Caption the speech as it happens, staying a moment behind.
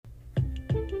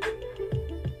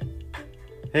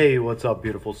Hey, what's up,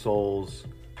 beautiful souls?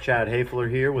 Chad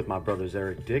Hafler here with my brothers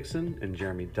Eric Dixon and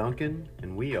Jeremy Duncan,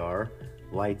 and we are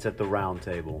Lights at the Round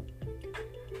Table.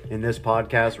 In this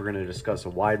podcast, we're going to discuss a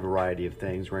wide variety of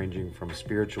things ranging from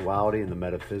spirituality and the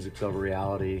metaphysics of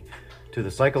reality to the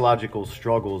psychological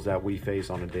struggles that we face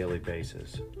on a daily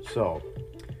basis. So,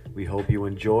 we hope you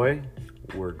enjoy.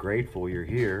 We're grateful you're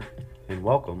here, and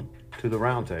welcome to the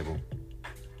Round Table.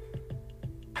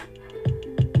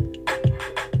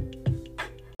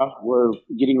 We're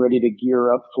getting ready to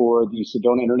gear up for the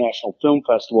Sedona International Film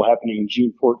Festival happening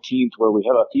June 14th, where we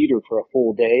have a theater for a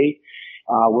full day.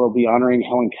 We'll be honoring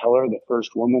Helen Keller, the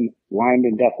first woman, blind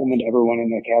and deaf woman to ever win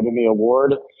an Academy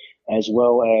Award, as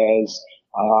well as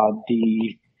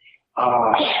the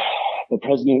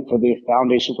president for the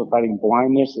Foundation for Fighting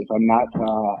Blindness, if I'm not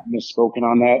misspoken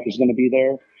on that, is going to be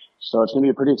there. So it's going to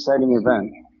be a pretty exciting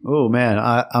event. Oh, man,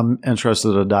 I'm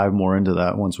interested to dive more into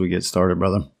that once we get started,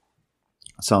 brother.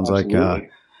 Sounds Absolutely.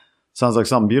 like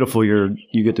something beautiful you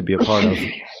get to be a part of.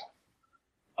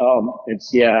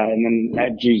 And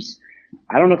then geez,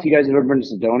 I don't know if you guys have ever been to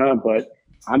Sedona, but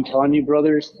I'm telling you,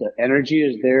 brothers, the energy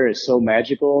is so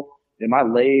magical that my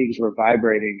legs were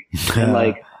vibrating. And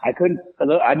like, I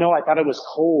thought it was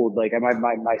cold. Like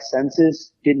my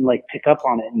senses didn't like pick up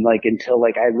on it. And like, until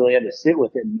like I really had to sit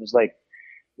with it and it was like,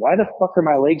 why the fuck are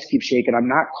my legs keep shaking? I'm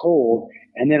not cold.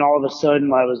 And then all of a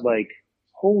sudden I was like,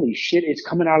 holy shit, it's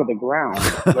coming out of the ground.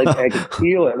 Like I could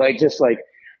feel it. Like just like,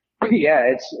 yeah,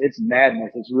 it's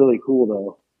madness. It's really cool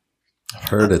though. I've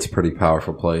heard it's a pretty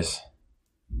powerful place.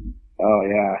 Oh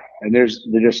yeah. And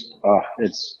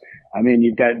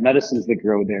you've got medicines that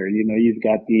grow there. You know, you've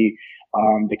got the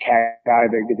cacti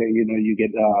that, you know, you get,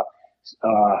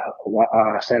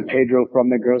 San Pedro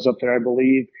from that grows up there, I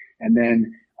believe. And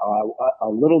then, a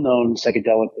little known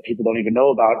psychedelic that people don't even know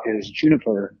about is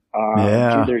juniper.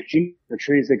 There's juniper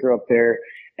trees that grow up there.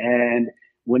 And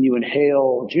when you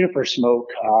inhale juniper smoke,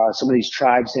 some of these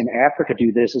tribes in Africa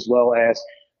do this as well as,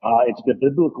 it's the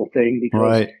biblical thing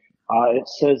because, it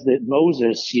says that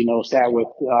Moses, you know, sat with,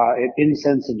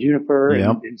 incense and juniper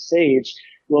and sage.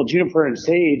 Well, juniper and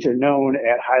sage are known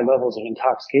at high levels of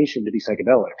intoxication to be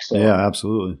psychedelics. So. Yeah,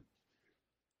 absolutely.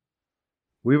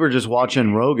 We were just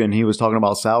watching Rogan. He was talking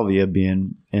about salvia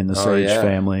being in the sage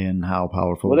family and how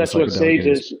powerful. Well, that's what sage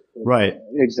is. Right.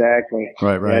 Exactly.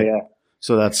 Right. Yeah.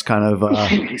 So that's kind of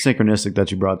synchronistic that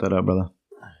you brought that up, brother.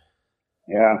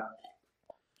 Yeah.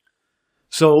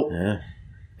 So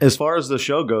as far as the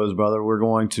show goes, brother, we're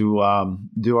going to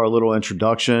do our little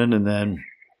introduction and then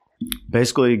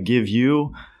basically give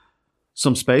you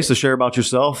some space to share about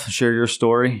yourself, share your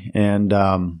story, and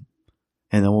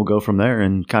then we'll go from there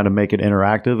and kind of make it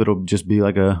interactive. It'll just be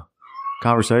like a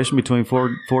conversation between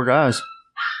four guys.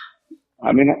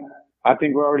 I mean, I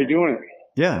think we're already doing it.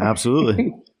 Yeah,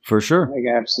 absolutely. For sure. Like,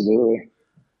 absolutely.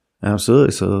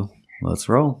 Absolutely. So let's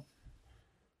roll.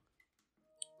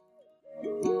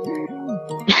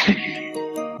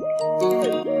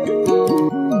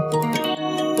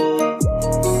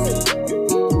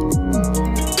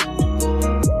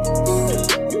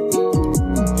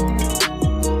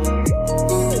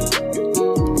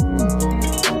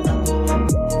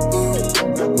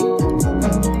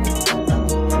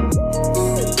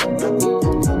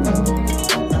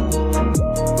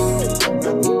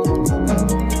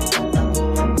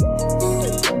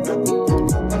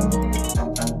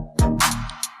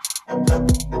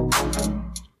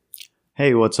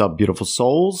 Hey, what's up, beautiful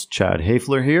souls? Chad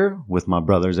Hafler here with my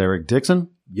brothers Eric Dixon.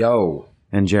 Yo.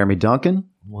 And Jeremy Duncan.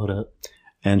 What up?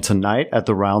 And tonight at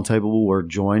the round table, we're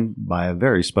joined by a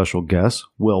very special guest,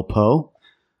 Will Poe,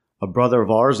 a brother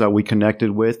of ours that we connected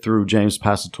with through James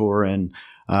Passator and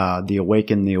the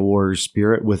Awaken the Warrior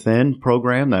Spirit Within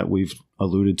program that we've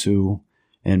alluded to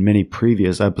in many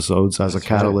previous episodes as a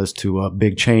catalyst to a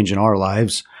big change in our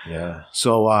lives. Yeah.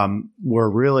 So we're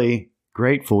really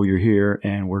grateful you're here,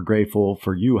 and we're grateful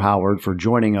for you, Howard, for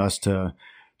joining us to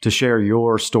share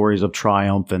your stories of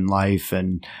triumph in life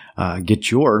and get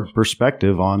your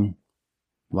perspective on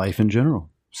life in general.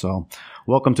 So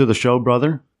welcome to the show,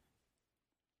 brother.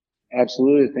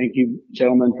 Absolutely. Thank you,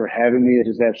 gentlemen, for having me. It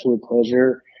is an absolute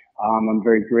pleasure. I'm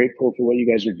very grateful for what you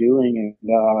guys are doing,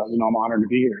 and I'm honored to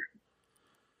be here.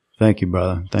 Thank you,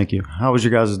 brother. Thank you. How was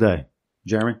your guys' day?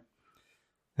 Jeremy?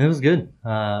 It was good.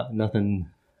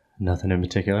 Nothing in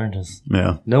particular. Just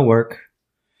Yeah. no work.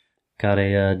 Got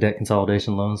a debt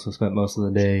consolidation loan, so spent most of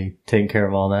the day taking care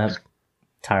of all that.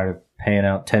 Tired of paying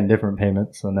out 10 different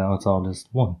payments, so now it's all just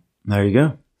one. There you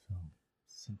go.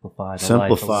 Simplify.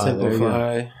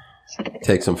 Simplify.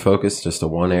 Take some focus just to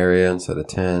one area instead of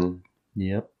 10.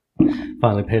 Yep.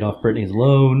 Finally paid off Brittany's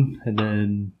loan, and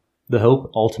then the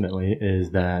hope ultimately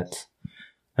is that,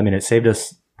 I mean, it saved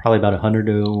us probably about $100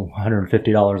 to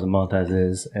 $150 a month as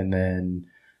is, and then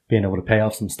being able to pay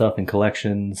off some stuff in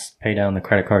collections, pay down the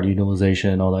credit card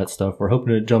utilization, all that stuff. We're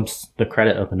hoping it jumps the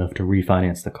credit up enough to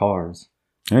refinance the cars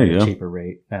There you at a go. cheaper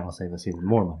rate. That'll save us even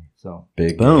more money. So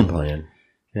Big Boom. game plan.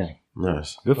 yeah,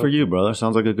 Nice. Good for you, brother.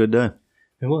 Sounds like a good day.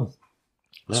 it was.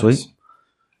 Nice. Sweet.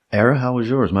 Era, how was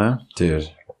yours, man? Dude,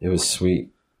 it was sweet.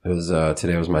 It was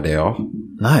today was my day off.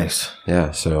 Nice.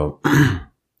 Yeah, so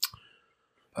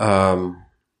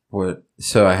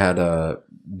so I had a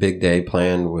big day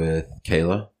planned with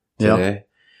Kayla today.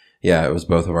 Yeah, it was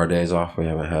both of our days off. We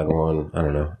haven't had one, I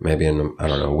don't know, maybe in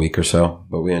a week or so,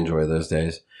 but we enjoy those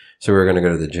days. So we were going to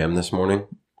go to the gym this morning,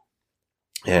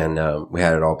 and we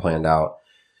had it all planned out.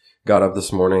 Got up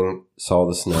this morning, saw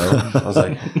the snow. I was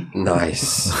like,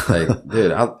 nice. Like,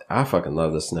 dude, I fucking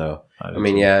love the snow. I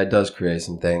mean, yeah, it does create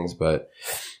some things, but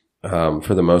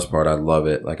for the most part, I love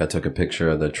it. Like, I took a picture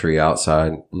of the tree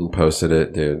outside and posted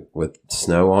it, dude, with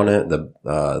snow on it.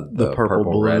 The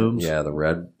purple red, blooms. yeah, the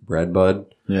red bud,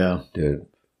 Yeah. dude,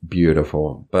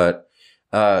 beautiful. But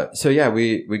so yeah,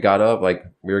 we got up, like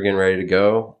we were getting ready to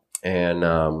go, and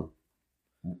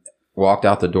walked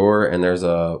out the door, and there's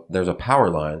a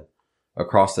power line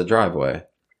across the driveway.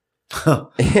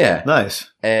 Yeah,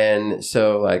 Nice. and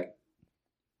so like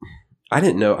I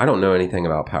don't know anything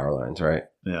about power lines, right?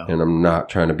 Yeah. And I'm not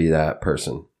trying to be that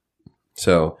person.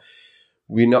 So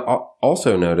we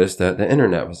also noticed that the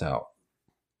internet was out,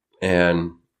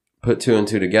 and put two and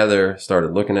two together,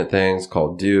 started looking at things,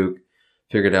 called Duke,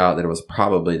 figured out that it was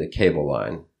probably the cable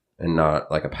line and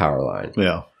not like a power line.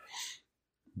 Yeah.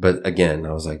 But again,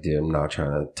 I was like, dude, I'm not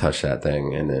trying to touch that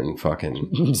thing and then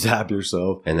fucking, Zap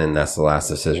yourself. and then that's the last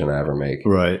decision I ever make.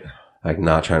 Right. Like,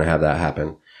 not trying to have that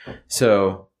happen.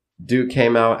 So Duke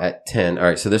came out at 10. All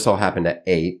right. So this all happened at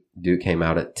 8. Duke came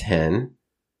out at 10,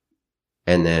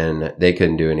 and then they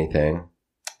couldn't do anything.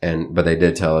 But they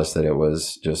did tell us that it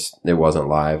wasn't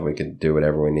live. We could do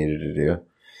whatever we needed to do.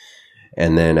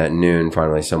 And then at noon,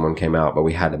 finally someone came out, but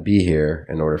we had to be here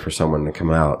in order for someone to come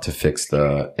out to fix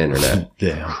the internet.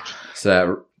 Damn. So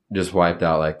that just wiped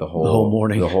out like the whole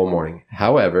morning. The whole morning.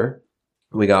 However,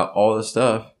 we got all the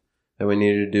stuff that we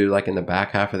needed to do like in the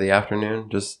back half of the afternoon,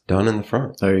 just done in the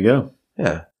front. There you go.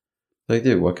 Yeah. Like,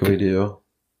 dude, what could we do?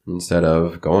 Instead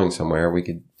of going somewhere, we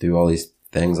could do all these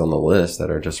things on the list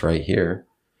that are just right here.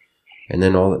 And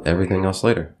then everything else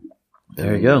later.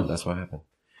 There you go. That's what happened.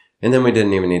 And then we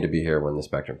didn't even need to be here when the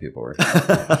Spectrum people were here.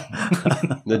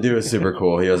 The dude was super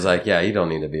cool. He was like, yeah, you don't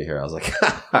need to be here. I was like,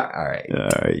 all right. All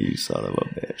right, you son of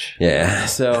a bitch. Yeah.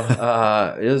 So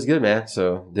it was good, man.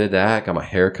 So did that. Got my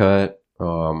hair cut.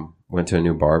 Went to a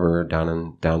new barber down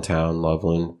in downtown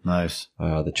Loveland. Nice.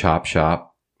 The Chop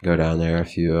Shop. Go down there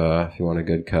if you want a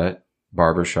good cut.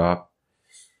 Barber shop.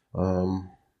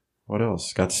 What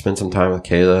else? Got to spend some time with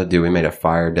Kayla. Dude, we made a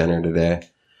fire dinner today.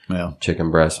 Yeah.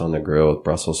 Chicken breasts on the grill with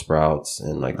Brussels sprouts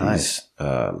and like Nice.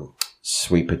 these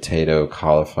sweet potato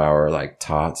cauliflower like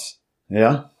tots.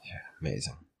 Yeah.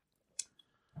 Amazing.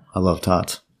 I love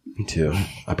tots. Me too.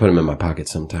 I put them in my pocket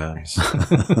sometimes.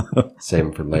 Save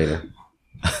them for later.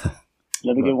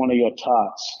 Let me get one of your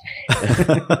tots.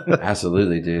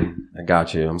 Absolutely, dude. I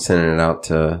got you. I'm sending it out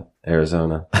to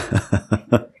Arizona.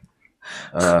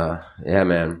 Yeah,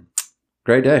 man.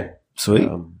 Great day. Sweet.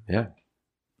 Yeah.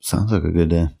 Sounds like a good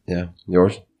day. Yeah.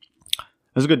 Yours? It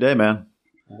was a good day, man.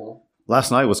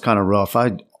 Last night was kind of rough.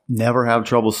 I never have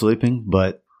trouble sleeping,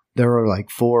 but there were like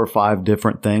 4 or 5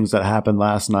 different things that happened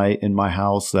last night in my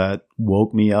house that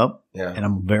woke me up. Yeah. And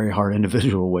I'm a very hard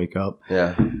individual to wake up.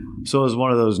 Yeah. So it was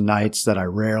one of those nights that I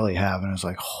rarely have. And I was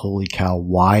like, holy cow,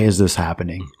 why is this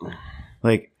happening?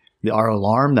 Like our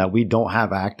alarm that we don't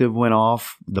have active went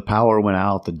off. The power went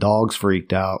out. The dogs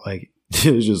freaked out. Like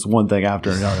it was just one thing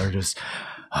after another. Just,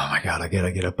 oh my God, I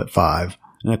gotta get up at 5.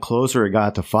 And the closer it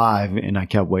got to 5 and I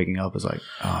kept waking up, it's like,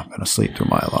 oh, I'm going to sleep through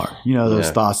my alarm. You know, those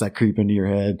thoughts that creep into your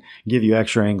head, give you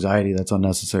extra anxiety that's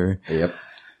unnecessary. Yep.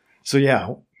 So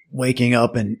yeah, waking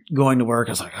up and going to work,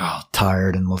 I was like, oh,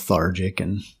 tired and lethargic.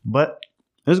 But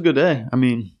it was a good day. I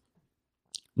mean,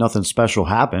 nothing special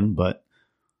happened, but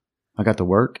I got to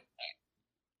work.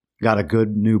 Got a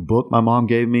good new book my mom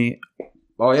gave me.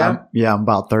 Oh, yeah? I'm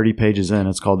about 30 pages in.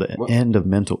 It's called The End of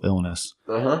Mental Illness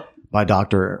by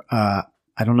Dr.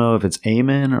 I don't know if it's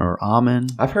Amen or Amen.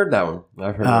 I've heard that one.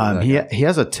 I've heard that he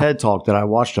has a TED Talk that I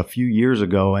watched a few years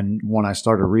ago, and when I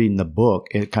started reading the book,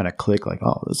 it kind of clicked like,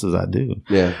 oh, this is that dude.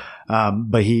 Yeah.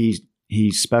 But he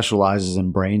specializes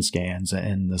in brain scans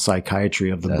and the psychiatry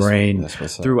of the brain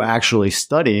through actually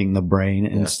studying the brain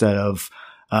instead of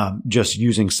just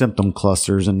using symptom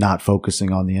clusters and not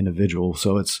focusing on the individual.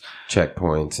 So it's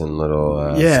checkpoints and little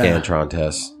Scantron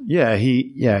tests.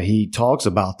 He talks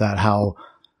about that, how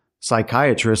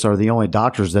psychiatrists are the only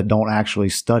doctors that don't actually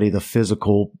study the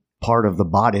physical part of the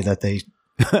body that they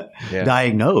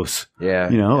diagnose. Yeah.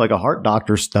 You know, like a heart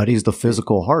doctor studies the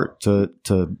physical heart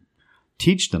to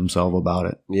teach themselves about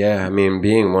it. Yeah. I mean,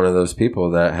 being one of those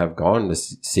people that have gone to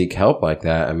seek help like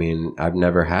that, I mean, I've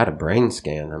never had a brain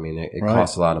scan. I mean, it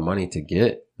costs a lot of money to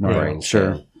get a brain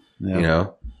scan, you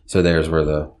know? So there's where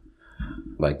the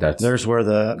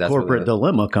corporate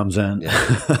dilemma comes in. Yeah.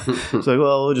 It's like,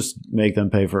 well, we'll just make them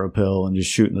pay for a pill and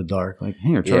just shoot in the dark. Like,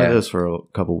 here, try this for a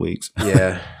couple weeks.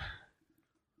 Yeah.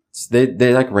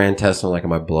 They like ran tests on like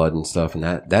my blood and stuff, and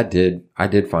I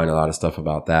did find a lot of stuff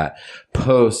about that.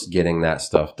 Post getting that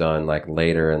stuff done, like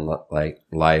later in like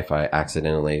life, I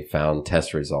accidentally found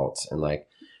test results and like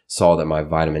saw that my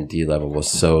vitamin D level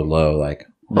was so low. Like,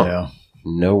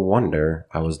 no wonder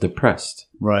I was depressed.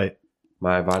 Right.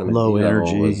 My vitamin low D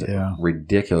energy level was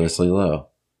ridiculously low.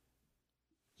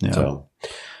 Yeah.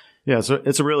 So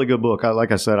it's a really good book.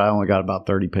 Like I said, I only got about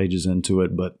 30 pages into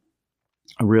it, but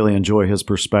I really enjoy his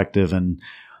perspective and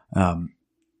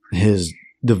his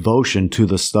devotion to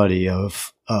the study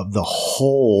of the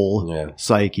whole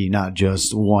psyche, not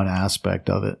just one aspect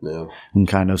of it, and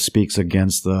kind of speaks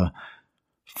against the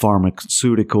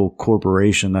pharmaceutical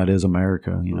corporation that is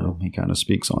America. You know, he kind of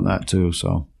speaks on that too.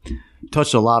 So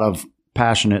touched a lot of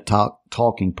passionate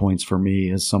talking points for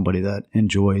me as somebody that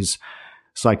enjoys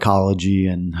psychology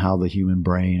and how the human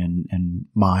brain and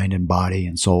mind and body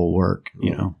and soul work,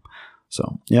 you know.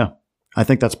 So, yeah, I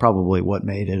think that's probably what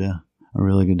made it a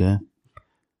really good day.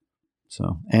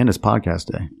 So, and it's podcast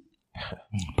day.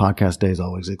 Podcast day is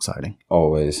always exciting.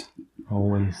 Always.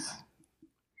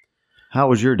 How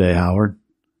was your day, Howard?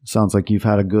 Sounds like you've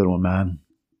had a good one, man.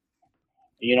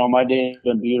 You know, my day's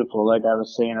been beautiful. Like I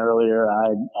was saying earlier,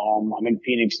 I'm in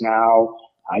Phoenix now.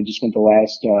 I just spent the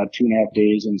last 2.5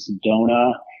 days in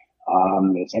Sedona.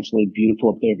 It's actually beautiful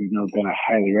up there. If you've never been, I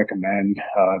highly recommend.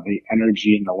 The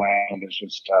energy in the land is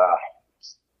just,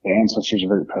 the ancestors are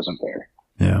very present there.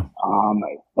 Yeah.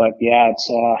 But yeah,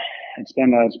 it's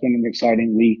been an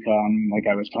exciting week. Like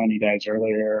I was telling you guys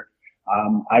earlier,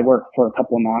 I work for a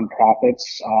couple of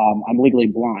nonprofits. I'm legally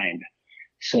blind.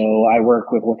 So I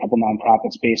work with a couple of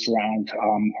nonprofits based around,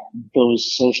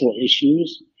 those social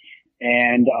issues.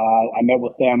 And I met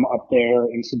with them up there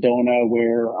in Sedona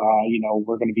where,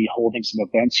 we're going to be holding some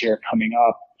events here coming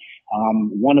up.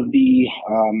 One of the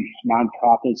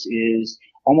nonprofits is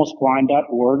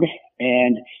almostblind.org.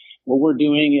 And what we're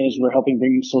doing is we're helping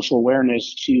bring social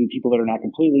awareness to people that are not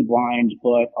completely blind,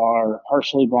 but are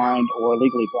partially blind or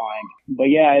legally blind. But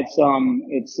yeah, it's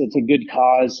a good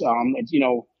cause. It's,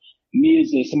 me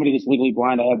as somebody that's legally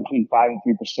blind, I have between 5 and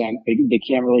 3%. They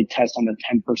can't really test under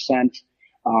 10%.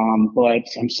 But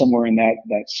I'm somewhere in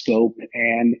that scope,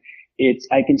 and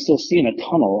I can still see in a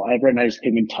tunnel. I have retinitis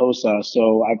pigmentosa,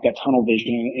 so I've got tunnel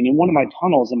vision, and in one of my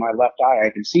tunnels in my left eye,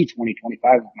 I can see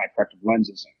 20/25 with my corrective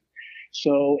lenses in.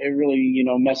 So it really,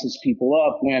 messes people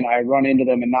up when I run into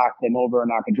them and knock them over and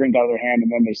knock a drink out of their hand,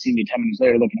 and then they see me 10 minutes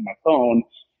later looking at my phone.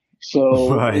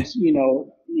 So it's,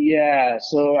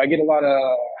 so I get a lot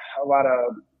of,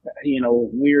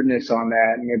 weirdness on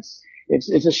that, and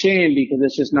it's a shame because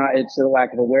it's a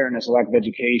lack of awareness, a lack of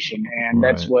education. And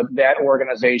that's what that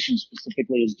organization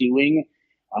specifically is doing,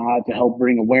 to help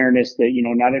bring awareness that,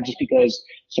 not just because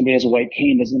somebody has a white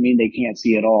cane doesn't mean they can't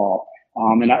see at all.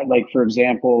 And for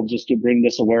example, just to bring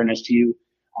this awareness to you,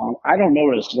 I don't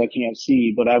notice because I can't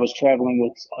see, but I was traveling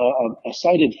with a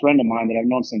sighted friend of mine that I've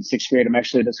known since 6th grade. I'm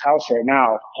actually at his house right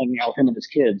now, hanging out with him and his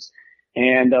kids.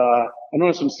 And, I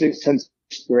noticed him since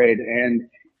 6th grade, and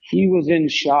he was in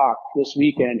shock this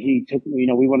weekend. He took,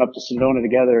 we went up to Sedona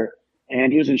together,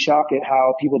 and he was in shock at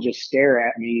how people just stare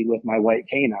at me with my white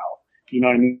cane out. You know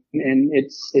what I mean? And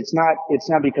it's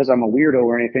not because I'm a weirdo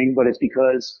or anything, but it's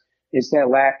because it's that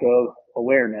lack of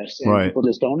awareness, and people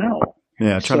just don't know.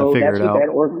 Yeah, trying to figure it out.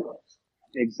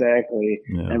 Exactly.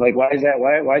 Yeah. And why is that?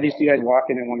 Why are these two guys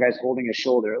walking and one guy's holding his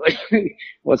shoulder? Like,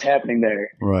 what's happening there?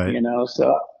 Right.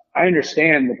 So I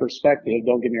understand the perspective.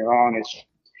 Don't get me wrong. It's,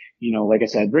 like I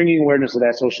said, bringing awareness to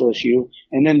that social issue.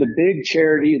 And then the big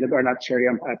charity, or not charity,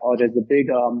 I apologize, the big,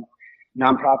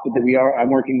 nonprofit that I'm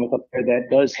working with up there that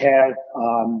does have,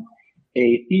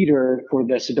 a theater for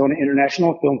the Sedona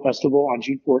International Film Festival on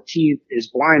June 14th is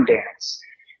Blind Dance.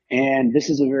 And this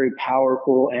is a very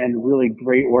powerful and really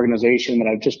great organization that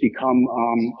I've just become,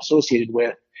 associated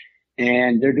with.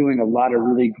 And they're doing a lot of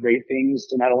really great things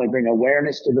to not only bring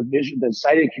awareness to the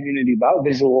sighted community about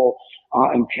visual,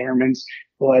 impairments,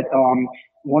 but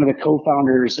one of the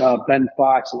co-founders, Ben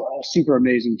Fox, a super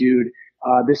amazing dude.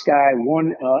 This guy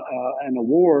won an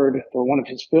award for one of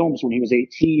his films when he was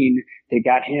 18. They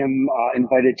got him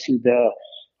invited to the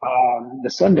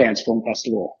Sundance Film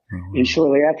Festival. Mm-hmm. And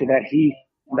shortly after that, he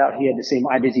found out he had the same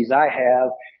eye disease I have.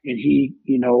 And he,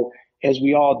 as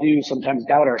we all do, sometimes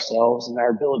doubt ourselves and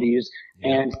our abilities,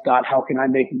 and thought, how can I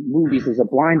make movies as a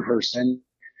blind person?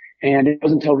 And it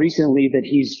wasn't until recently that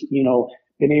he's,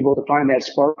 been able to find that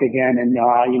spark again. And,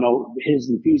 his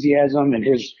enthusiasm and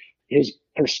his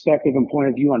perspective and point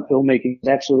of view on filmmaking is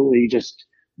absolutely just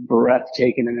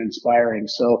breathtaking and inspiring.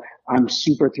 So I'm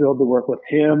super thrilled to work with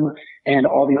him and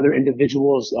all the other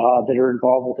individuals that are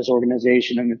involved with this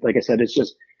organization. And like I said, it's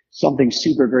just something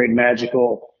super great and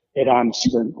magical that I'm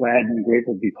super glad and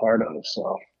grateful to be part of.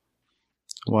 So.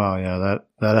 Wow. Yeah.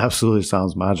 That absolutely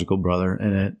sounds magical, brother.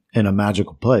 And in a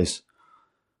magical place.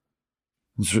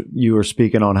 You were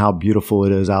speaking on how beautiful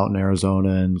it is out in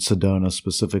Arizona and Sedona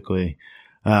specifically.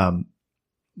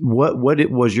 What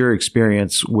was your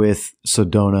experience with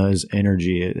Sedona's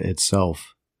energy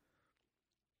itself?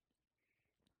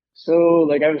 So,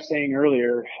 like I was saying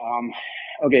earlier,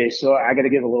 okay, so I got to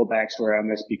give a little backstory on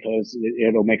this because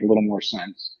it'll make a little more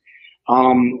sense.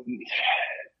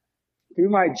 Through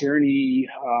my journey,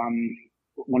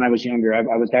 when I was younger,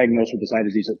 I was diagnosed with this eye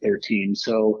disease at 13.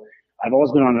 So I've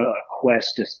always been on a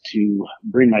quest just to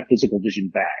bring my physical vision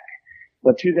back.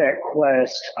 But through that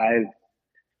quest,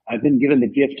 I've been given the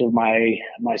gift of my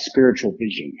spiritual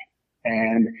vision.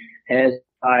 And as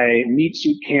meat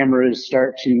suit cameras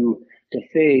start to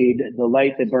fade, the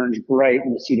light that burns bright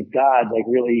in the seat of God, like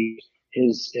really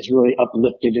is really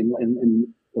uplifted and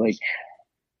like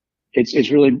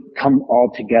it's really come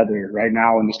all together right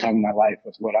now in this time of my life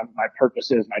with what my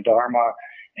purpose is, my dharma,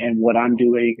 and what I'm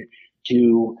doing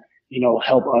to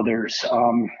help others.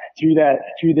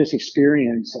 Through this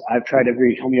experience, I've tried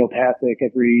every homeopathic,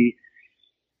 every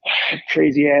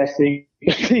crazy ass thing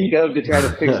you think of to try to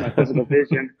fix my physical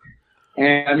vision.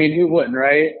 And I mean, who wouldn't,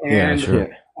 right? And, yeah, sure.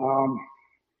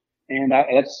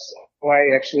 That's why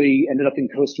I actually ended up in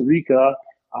Costa Rica,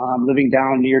 living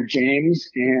down near James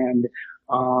and,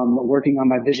 working on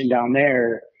my vision down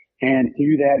there. And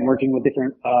through that and working with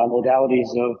different, modalities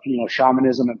of,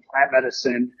 shamanism and plant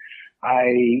medicine,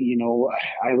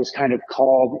 I was kind of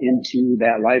called into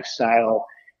that lifestyle.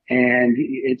 And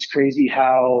it's crazy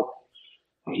how,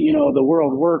 the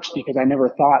world works, because I never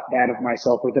thought that of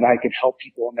myself or that I could help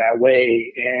people in that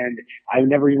way. And I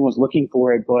never even was looking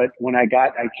for it. But when I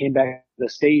came back to the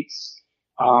States,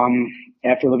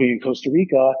 after living in Costa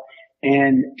Rica,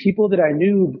 and people that I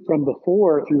knew from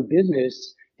before through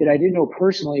business that I didn't know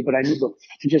personally, but I knew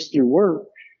just through work,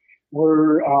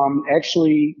 were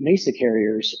actually Mesa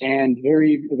carriers and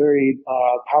very, very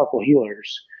powerful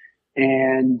healers.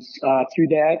 And through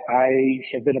that, I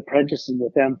have been apprenticing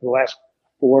with them for the last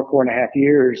 4.5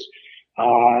 years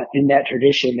in that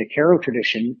tradition, the Caro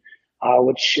tradition,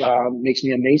 which makes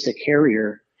me a Mesa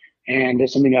carrier. And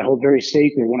it's something I hold very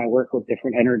sacred when I work with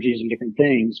different energies and different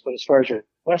things. But as far as your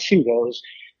question goes,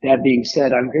 that being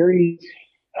said, I'm very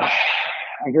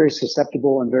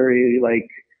susceptible and very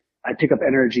I pick up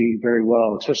energy very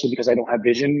well, especially because I don't have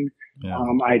vision. Yeah.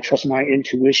 I trust my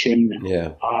intuition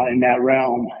in that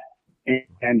realm.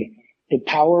 And the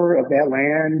power of that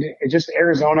land, it's just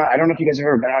Arizona. I don't know if you guys have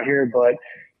ever been out here, but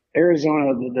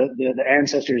Arizona, the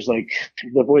ancestors,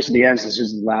 the voice of the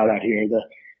ancestors is loud out here.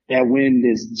 That wind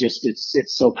is just, it's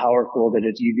so powerful that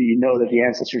you know that the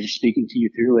ancestors are speaking to you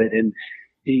through it. And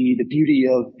the beauty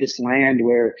of this land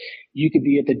where you could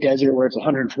be at the desert where it's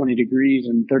 120 degrees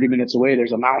and 30 minutes away,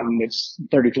 there's a mountain that's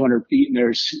 3,200 feet and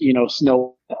there's,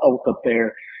 snow oak up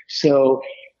there. So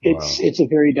it's a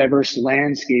very diverse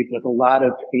landscape with a lot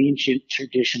of ancient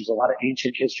traditions, a lot of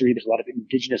ancient history. There's a lot of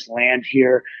indigenous land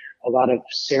here, a lot of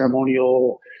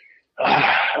ceremonial,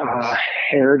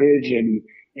 heritage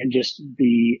and just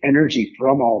the energy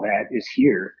from all that is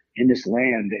here in this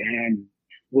land. And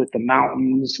with the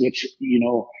mountains, which,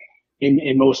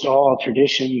 in most all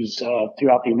traditions,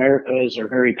 throughout the Americas are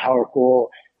very powerful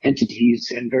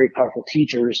entities and very powerful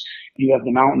teachers. You have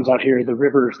the mountains out here, the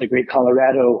rivers, the Great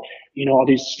Colorado, all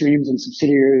these streams and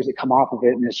subsidiaries that come off of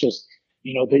it. And it's just,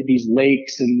 these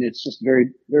lakes, and it's just a very,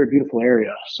 very beautiful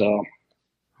area. So.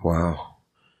 Wow.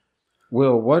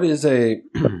 Will, what is a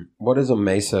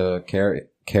Mesa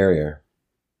carrier?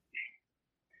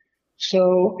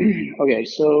 So, okay.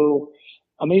 So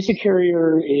a Mesa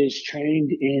carrier is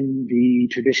trained in the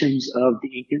traditions of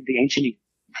the ancient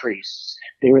priests.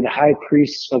 They were the high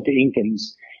priests of the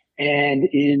Incans. And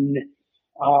in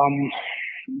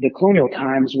the colonial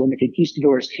times, when the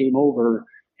conquistadors came over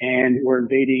and were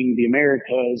invading the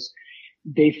Americas,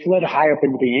 they fled high up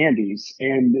into the Andes,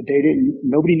 and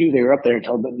nobody knew they were up there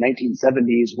until the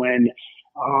 1970s when,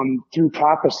 through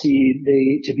prophecy,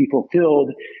 to be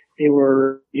fulfilled, they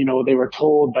were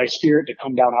told by spirit to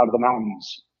come down out of the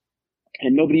mountains,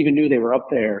 and nobody even knew they were up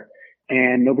there.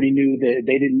 And nobody knew that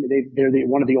they're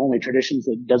one of the only traditions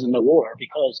that doesn't know war,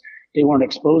 because they weren't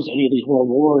exposed to any of these world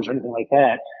wars or anything like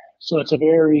that. So it's a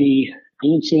very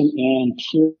ancient and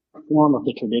pure form of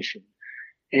the tradition.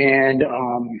 And,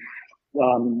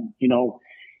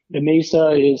 the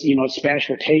mesa is, it's Spanish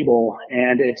for table,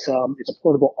 and it's a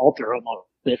portable altar almost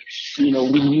that,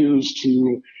 we use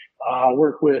to,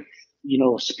 work with,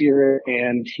 spirit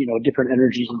and, different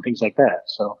energies and things like that.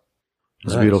 So.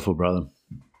 It's beautiful, brother.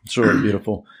 It's really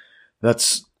beautiful.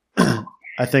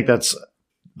 I think that's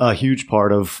a huge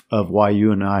part of why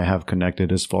you and I have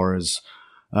connected, as far as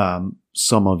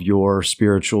some of your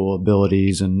spiritual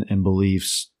abilities and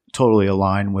beliefs totally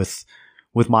align with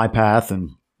my path.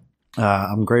 And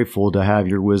I'm grateful to have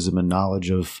your wisdom and knowledge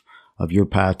of your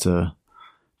path to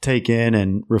take in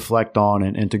and reflect on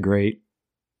and integrate,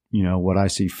 what I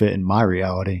see fit in my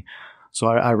reality. So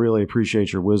I really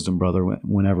appreciate your wisdom, brother,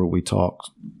 whenever we talk.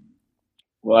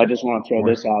 Well, I just want to throw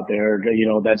this out there.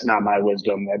 That's not my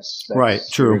wisdom. That's right.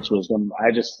 True. Spirit's wisdom.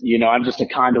 I'm just a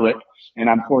conduit, and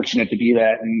I'm fortunate to be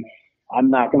that. And I'm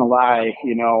not going to lie,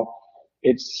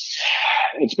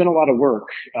 it's been a lot of work,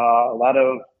 a lot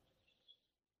of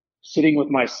sitting with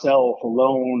myself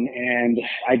alone. And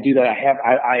I do that.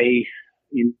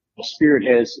 Spirit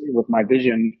has, with my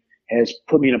vision, has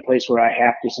put me in a place where I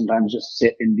have to sometimes just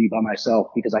sit and be by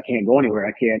myself, because I can't go anywhere.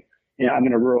 I can't. I'm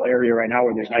in a rural area right now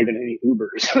where there's not even any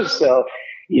Ubers. So,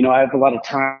 I have a lot of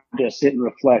time to sit and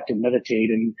reflect and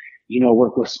meditate and,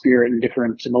 work with spirit in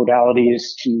different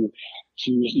modalities to,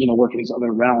 work in these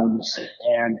other realms.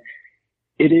 And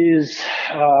it is,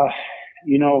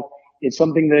 it's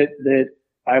something that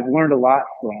I've learned a lot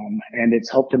from, and it's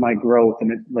helped in my growth.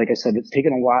 And like I said, it's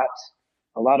taken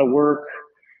a lot of work,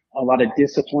 a lot of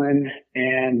discipline,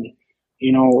 and,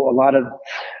 a lot of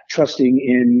trusting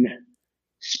in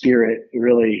spirit,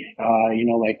 really,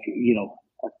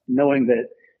 knowing that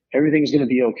everything's going to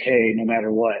be okay no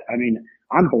matter what. I mean,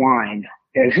 I'm blind,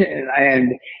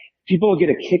 and people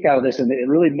get a kick out of this, and it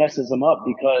really messes them up,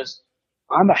 because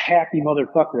I'm a happy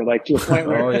motherfucker, like, to a point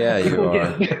where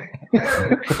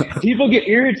people get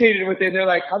irritated with it. They're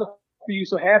like, how the fuck are you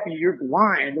so happy? You're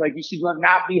blind. Like, you should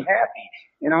not be happy.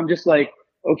 And I'm just like,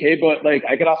 okay, but like,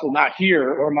 I could also not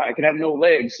hear, or I could have no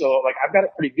legs. So like, I've got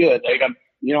it pretty good. Like, I'm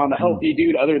a healthy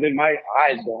dude, other than my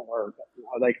eyes don't work.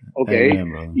 Like, okay,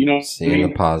 Amen, seeing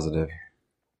the positive.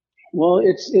 Well,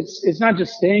 it's not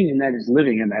just staying in that, it's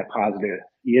living in that positive,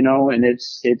 and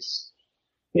it's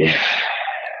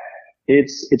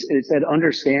that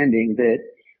understanding that,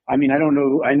 I mean, I don't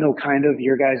know, I know kind of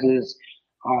your guys's,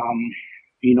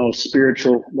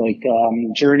 spiritual,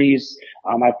 journeys.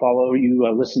 I follow you,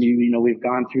 listen to you, we've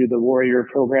gone through the Warrior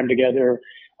program together.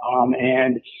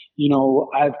 And,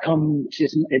 I've come to,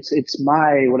 it's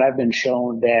what I've been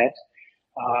shown that,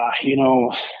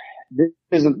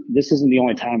 this isn't the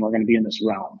only time we're going to be in this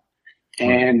realm.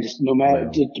 And no matter,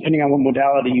 depending on what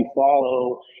modality you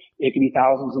follow, it can be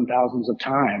thousands and thousands of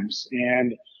times.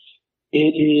 And it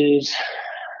is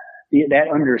that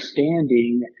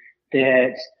understanding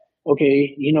that,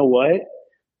 okay, you know what?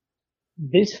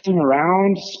 This time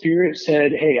around, Spirit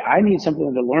said, hey, I need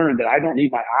something to learn that I don't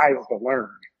need my eyes to learn.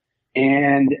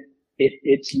 And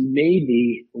it's made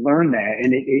me learn that.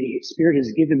 And Spirit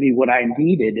has given me what I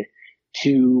needed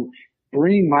to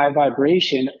bring my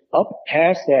vibration up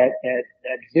past that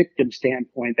victim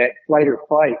standpoint, that flight or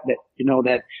fight that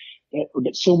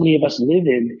so many of us live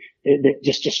in, that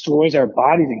just destroys our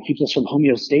bodies and keeps us from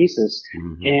homeostasis.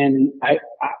 Mm-hmm. And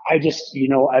I just,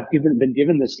 I've been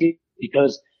given this gift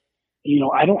because,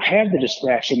 I don't have the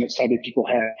distraction that sighted people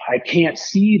have. I can't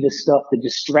see the stuff that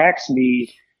distracts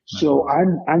me. So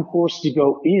I'm forced to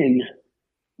go in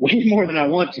way more than I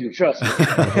want to, trust me.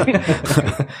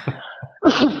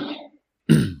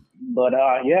 But,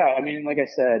 yeah, I mean, like I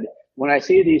said, when I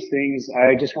say these things,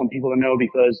 I just want people to know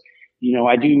because,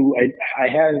 I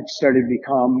have started to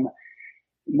become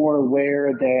more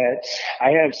aware that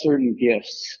I have certain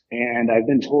gifts, and I've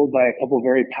been told by a couple of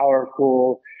very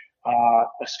powerful,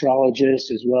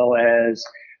 astrologists, as well as,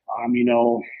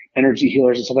 energy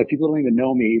healers and stuff. Like, people don't even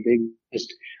know me.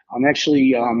 I'm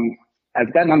actually,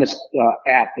 I've gotten on this,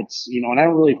 app. It's, and I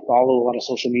don't really follow a lot of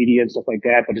social media and stuff like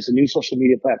that, but it's a new social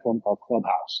media platform called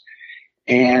Clubhouse.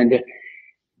 And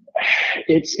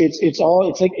it's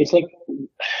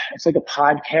like a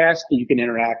podcast that you can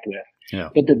interact with. Yeah.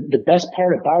 But the best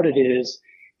part about it is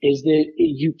that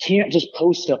you can't just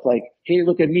post stuff like, hey,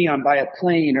 look at me, I'm by a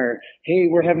plane, or hey,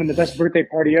 we're having the best birthday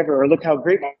party ever, or look how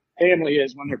great my family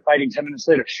is when they're fighting 10 minutes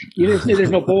later. You didn't say there's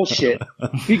no bullshit.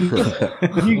 You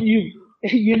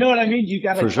know what I mean? You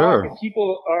got to talk. Sure. And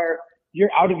people you're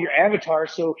out of your avatar,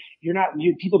 so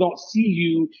people don't see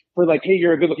you for like, hey,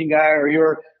 you're a good looking guy, or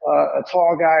you're a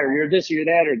tall guy, or you're this or you're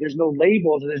that, or there's no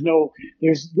labels,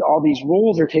 there's all these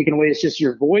roles are taken away. It's just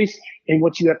your voice and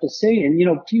what you have to say. And,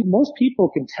 most people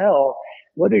can tell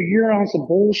whether you're on some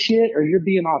bullshit or you're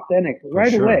being authentic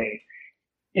right away.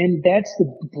 And that's the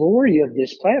glory of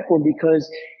this platform, because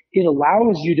it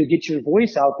allows you to get your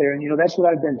voice out there. And, that's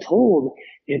what I've been told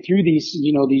through these,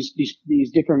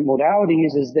 these different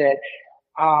modalities is that,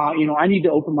 I need to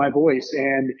open my voice.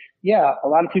 And yeah, a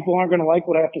lot of people aren't going to like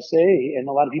what I have to say, and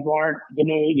a lot of people aren't going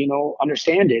to,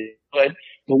 understand it. But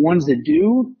the ones that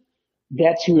do,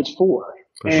 that's who it's for.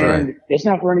 And it's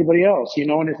not for anybody else,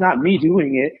 and it's not me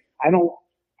doing it.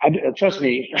 Trust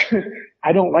me,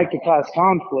 I don't like to cause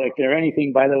conflict or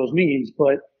anything by those means,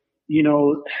 but,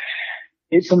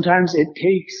 sometimes it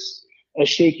takes a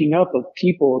shaking up of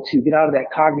people to get out of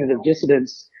that cognitive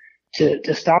dissonance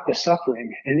to stop the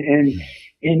suffering and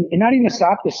not even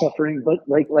stop the suffering, but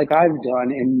like I've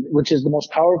done, and which is the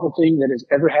most powerful thing that has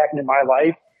ever happened in my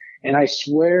life. And I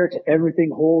swear to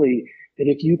everything holy that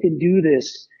if you can do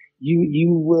this,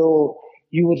 you will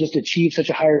just achieve such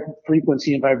a higher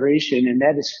frequency and vibration. And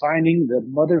that is finding the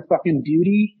motherfucking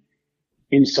beauty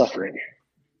in suffering.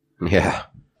 Yeah.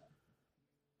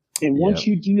 And once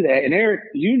you do that, and Eric,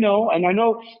 and I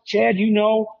know Chad, and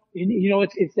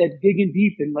it's that digging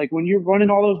deep, and like when you're running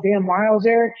all those damn miles,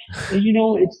 Eric, and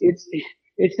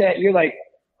it's that you're like,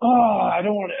 I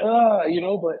don't want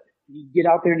to, but you get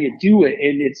out there and you do it,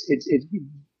 and it's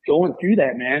going through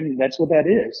that, man. That's what that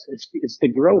is. It's the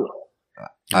growth.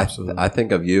 I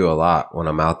think of you a lot when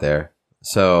I'm out there.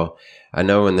 So I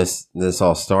know when this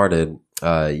all started,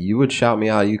 you would shout me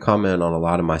out. You comment on a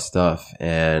lot of my stuff,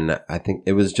 and I think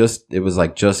it was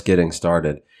like just getting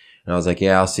started. And I was like,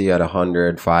 yeah, I'll see you at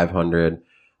 100, 500.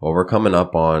 Well, we're coming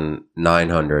up on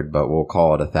 900, but we'll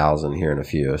call it 1,000 here in a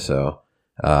few. So,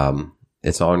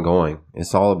 it's ongoing.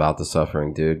 It's all about the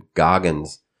suffering, dude.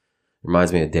 Goggins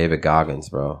reminds me of David Goggins,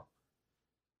 bro.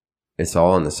 It's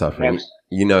all in the suffering. Yes.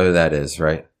 You know who that is,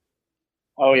 right?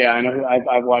 Oh yeah, I know.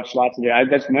 I've watched lots of it. I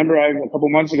just remember a couple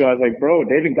months ago, I was like, bro,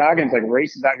 David Goggins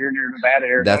races out here near Nevada,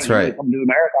 Arizona. That's right. Come do the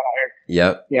marathon out here.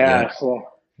 Yep. Yeah. Yep. So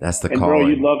that's the and calling. bro,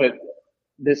 you'd love it.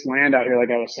 This land out here, like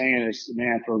I was saying, is,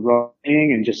 man, for running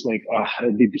and just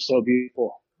it'd be so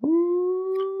beautiful.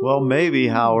 Well, maybe,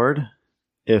 Howard,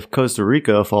 if Costa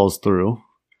Rica falls through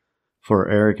for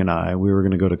Eric and I, we were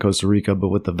going to go to Costa Rica, but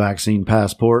with the vaccine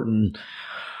passport and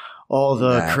all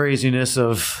the craziness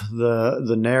of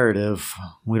the narrative,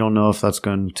 we don't know if that's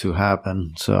going to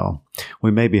happen. So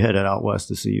we may be headed out west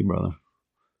to see you, brother.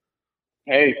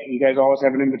 Hey, you guys always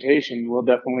have an invitation. We'll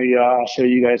definitely show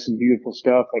you guys some beautiful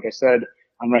stuff. Like I said,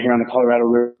 I'm right here on the Colorado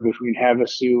River between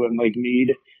Havasu and Lake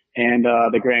Mead, and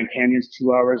the Grand Canyon's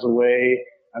 2 hours away.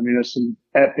 I mean, there's some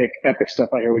epic stuff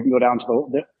out here. We can go down to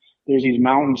there's these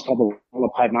mountains called the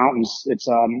Hualapai Mountains. It's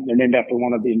they're named after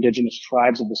one of the indigenous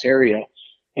tribes of this area,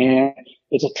 and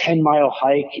it's a 10-mile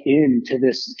hike into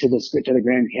the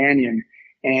Grand Canyon.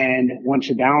 And once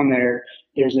you're down there,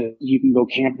 you can go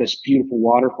camp this beautiful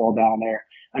waterfall down there.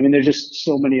 I mean, there's just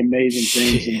so many amazing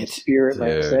things in the spirit,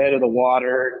 like I said, of the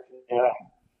water. Yeah.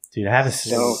 Dude, Havasu.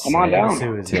 So come on down.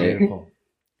 Havasu is beautiful.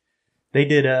 They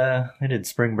did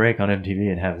spring break on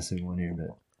MTV in Havasu one year,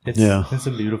 but it's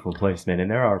a beautiful place, man. And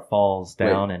there are falls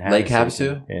down in Havasu. Lake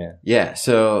Havasu? Yeah. Yeah.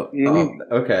 So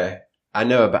okay, I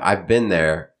know, but I've been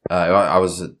there. I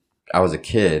was a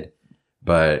kid,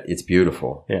 but it's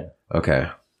beautiful. Yeah. Okay.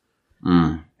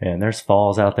 And there's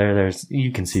falls out there.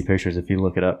 You can see pictures if you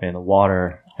look it up, man. The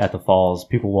water at the falls,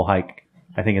 people will hike.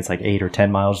 I think it's like 8 or 10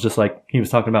 miles, just like he was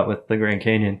talking about with the Grand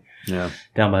Canyon. Yeah.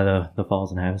 Down by the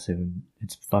falls in Havasu.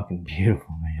 It's fucking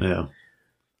beautiful, man. Yeah.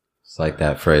 It's like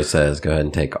that phrase says, go ahead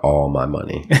and take all my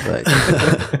money. Like,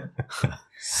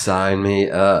 sign me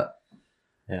up.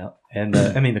 Yeah. And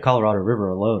the Colorado River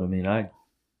alone, I mean,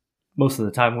 most of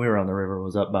the time we were on the river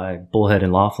was up by Bullhead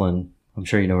and Laughlin. I'm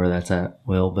sure you know where that's at,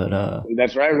 Will, but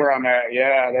that's right where I'm at.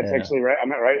 Yeah, that's actually right. I'm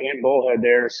at right in Bullhead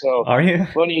there. So are you?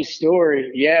 Funny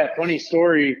story. Yeah, funny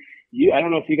story. I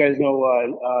don't know if you guys know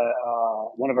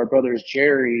one of our brothers,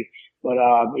 Jerry, but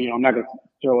I'm not gonna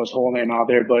throw his whole name out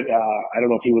there, but I don't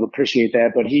know if he would appreciate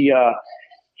that. But he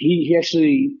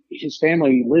actually, his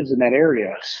family lives in that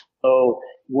area. So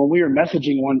when we were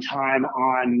messaging one time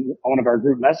on one of our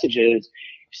group messages,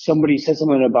 somebody said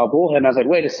something about Bullhead, and I was like,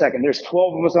 wait a second, there's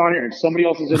 12 of us on here, and somebody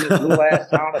else is in this little ass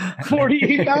town of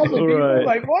 48,000 people. Right.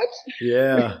 Like, what?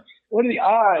 Yeah. what are the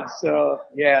odds? So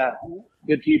yeah,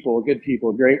 good people,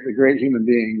 great human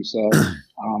beings. So,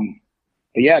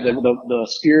 but yeah, the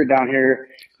spirit down here,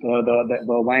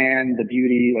 the land, the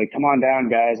beauty, like, come on down,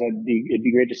 guys. It'd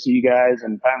be great to see you guys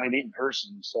and finally meet in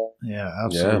person. So yeah,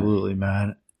 absolutely,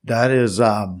 man. That is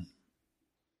definitely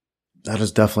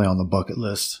on the bucket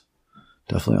list.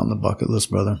 Definitely on the bucket list,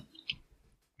 brother.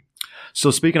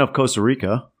 So speaking of Costa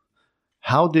Rica,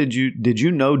 how did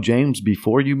you know James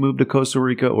before you moved to Costa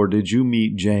Rica, or did you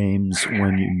meet James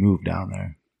when you moved down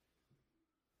there?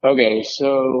 Okay,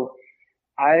 so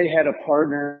I had a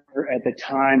partner at the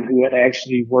time who had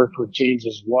actually worked with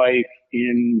James's wife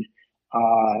in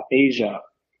Asia,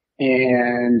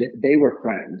 and they were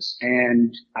friends.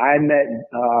 And I met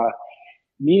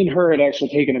me and her had actually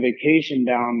taken a vacation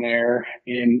down there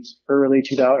in late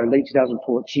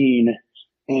 2014,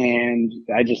 and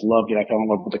I just loved it. I fell in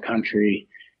love with the country.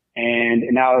 And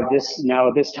now at this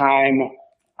time,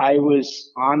 I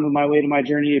was on my way to my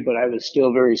journey, but I was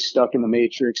still very stuck in the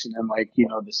matrix, and then, like,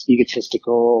 this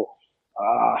egotistical,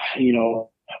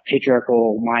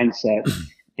 patriarchal mindset.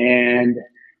 And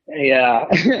yeah,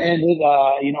 and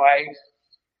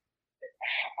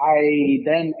I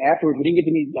then afterwards, we didn't get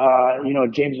to meet,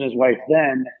 James and his wife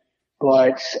then,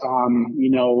 but,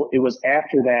 it was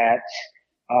after that,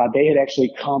 they had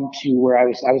actually come to where I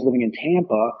was living in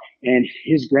Tampa, and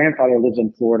his grandfather lives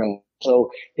in Florida. So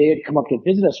they had come up to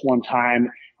visit us one time,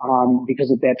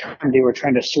 because at that time they were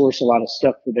trying to source a lot of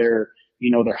stuff for their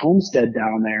homestead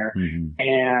down there. Mm-hmm.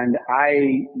 And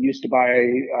I used to buy,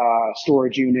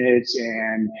 storage units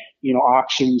and,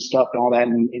 auction stuff and all that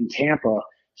in Tampa.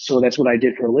 So that's what I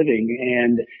did for a living.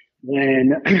 And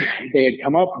when they had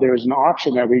come up, there was an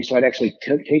auction that week. So I'd actually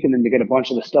taken them to get a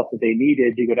bunch of the stuff that they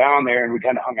needed to go down there, and we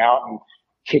kind of hung out and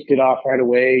kicked it off right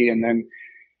away. And then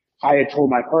I had told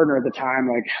my partner at the time,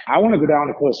 like, I want to go down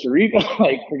to Costa Rica,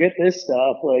 like, forget this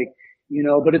stuff. Like,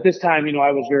 but at this time,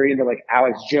 I was very into, like,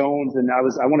 Alex Jones, and I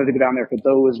wanted to go down there for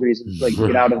those reasons, like,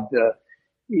 get out of the,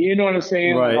 you know what I'm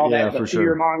saying? Right. All Yeah, that, for the fear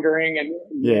sure. mongering. And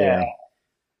Yeah.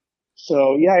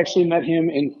 So yeah, I actually met him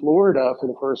in Florida for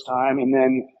the first time, and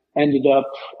then ended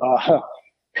up,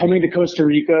 coming to Costa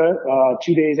Rica,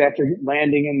 2 days after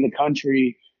landing in the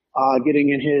country, getting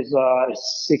in his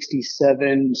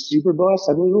 67 Superbus,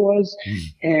 I believe it was,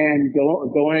 and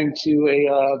going to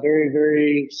a very,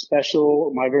 very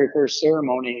special, my very first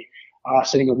ceremony,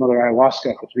 sitting with Mother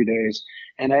Ayahuasca for 3 days.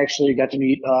 And I actually got to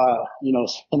meet,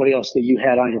 somebody else that you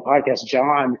had on your podcast.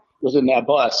 John was in that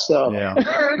bus. So Yeah.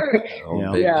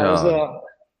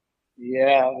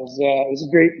 It was a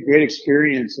great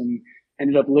experience, and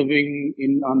ended up living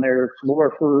on their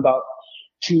floor for about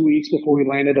 2 weeks before we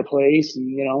landed a place.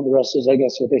 And, the rest is, I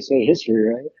guess, what they say, history,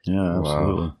 right? Yeah,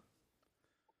 absolutely. Wow.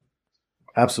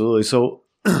 Absolutely. So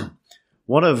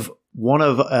one of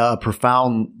a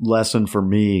profound lesson for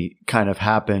me kind of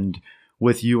happened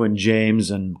with you and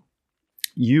James, and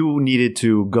you needed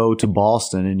to go to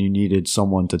Boston and you needed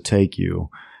someone to take you.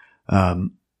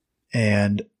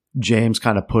 And James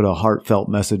kind of put a heartfelt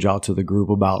message out to the group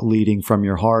about leading from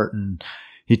your heart. And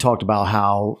he talked about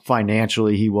how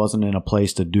financially he wasn't in a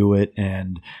place to do it.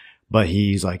 But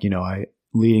he's like,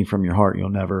 leading from your heart, you'll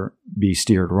never be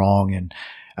steered wrong. And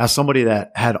as somebody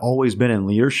that had always been in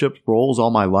leadership roles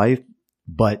all my life,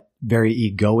 but very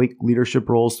egoic leadership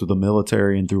roles through the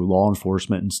military and through law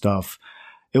enforcement and stuff,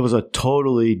 it was a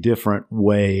totally different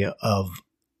way of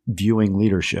viewing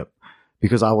leadership,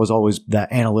 because I was always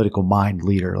that analytical mind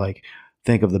leader, like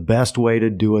think of the best way to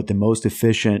do it, the most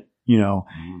efficient,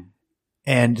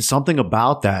 and something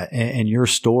about that and your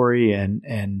story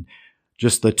and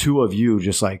just the two of you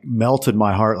just like melted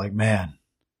my heart. Like, man,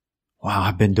 wow,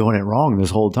 I've been doing it wrong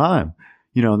this whole time.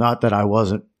 Not that I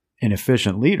wasn't an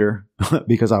efficient leader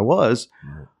because I was,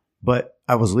 but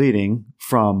I was leading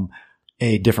from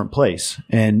a different place,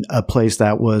 and a place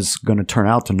that was going to turn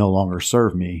out to no longer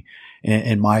serve me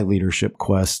in my leadership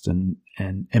quest and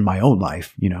in my own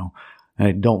life.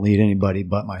 I don't lead anybody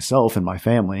but myself and my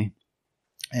family,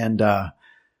 and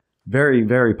very,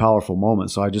 very powerful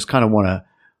moment. So I just kind of want to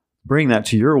bring that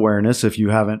to your awareness if you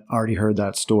haven't already heard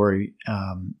that story.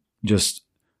 Just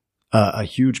a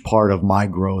huge part of my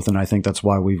growth, and I think that's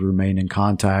why we've remained in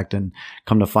contact, and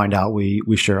come to find out we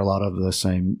share a lot of the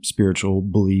same spiritual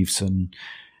beliefs and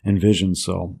visions.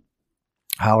 So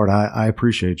Howard, I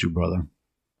appreciate you, brother.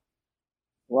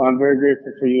 Well, I'm very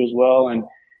grateful for you as well. And,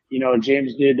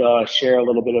 James did share a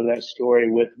little bit of that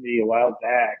story with me a while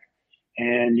back.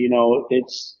 And,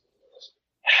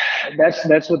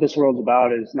 that's what this world's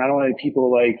about, is not only people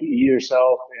like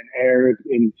yourself and Eric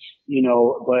and,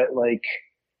 but like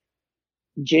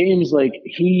James, like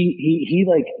he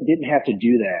like didn't have to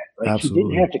do that. Like Absolutely. he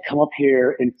didn't have to come up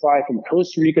here and fly from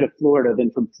Costa Rica to Florida,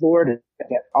 then from Florida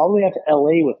all the way out to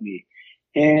LA with me.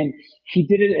 And he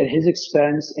did it at his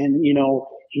expense. And, you know,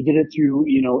 he did it through,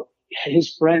 you know,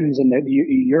 his friends and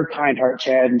your kind heart,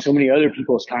 Chad, and so many other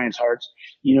people's kind hearts,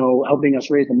 you know, helping us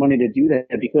raise the money to do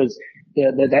that, because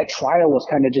that trial was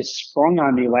kind of just sprung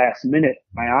on me last minute.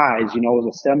 My eyes, you know, it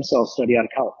was a stem cell study out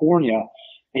of California.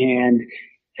 And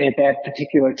at that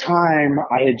particular time,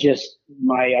 I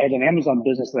had an Amazon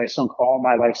business that I sunk all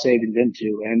my life savings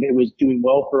into, and it was doing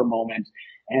well for a moment.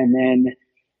 And then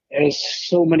as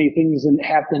so many things that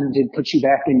happened to put you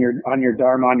back on your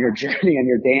dharma, on your journey, on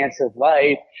your dance of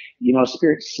life, you know,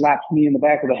 Spirit slapped me in the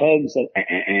back of the head and said,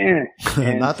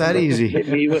 and not that easy. Hit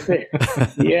me with it.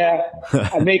 Yeah.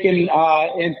 I'm making,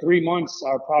 in 3 months,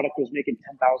 our product was making $10,000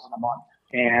 a month.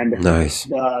 And nice.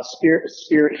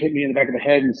 Spirit hit me in the back of the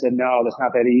head and said, no, that's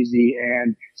not that easy.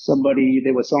 And somebody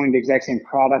that was selling the exact same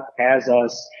product as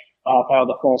us, filed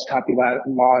a false copyright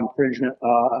law infringement,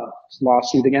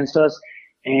 lawsuit against us.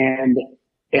 And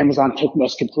Amazon took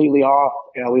us completely off.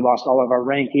 You know, we lost all of our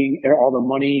ranking, all the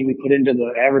money we put into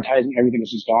the advertising, everything was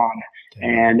just gone. Damn.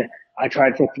 And I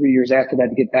tried for 3 years after that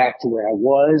to get back to where I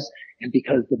was. And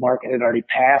because the market had already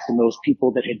passed and those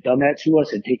people that had done that to us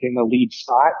had taken the lead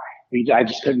spot, I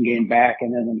just couldn't gain back.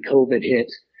 And then when COVID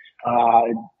hit,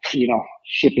 you know,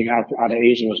 shipping out of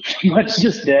Asia was pretty much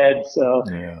just dead. So,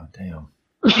 yeah, damn.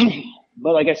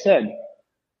 But like I said,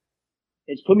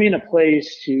 it's put me in a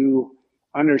place to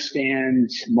understand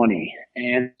money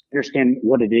and understand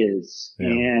what it is,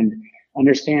 and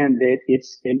understand that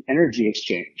it's an energy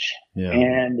exchange,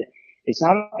 and it's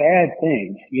not a bad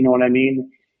thing. You know what I mean?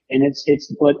 And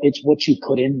but it's what you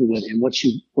put into it and what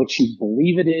you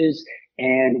believe it is,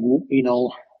 and you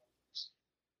know,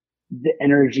 the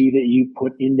energy that you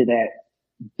put into that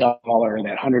dollar,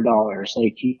 that $100,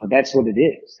 like, you know, that's what it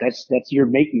is. That's you're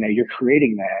making that, you're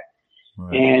creating that.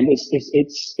 Right. And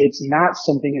it's not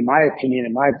something, in my opinion,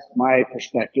 in my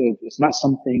perspective, it's not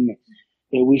something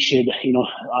that we should, you know,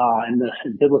 in the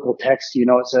biblical text, you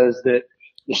know, it says that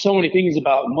there's so many things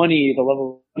about money. The love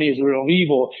of money is the real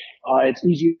evil. It's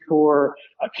easier for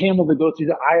a camel to go through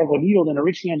the eye of a needle than a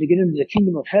rich man to get into the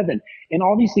kingdom of heaven. And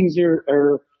all these things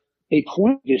they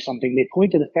point to something. They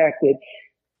point to the fact that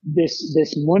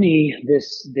this money,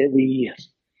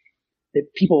 that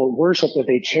people worship, that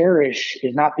they cherish,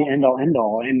 is not the end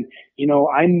all. And, you know,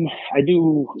 I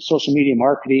do social media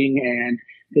marketing and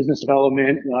business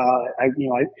development. I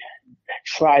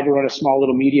try to run a small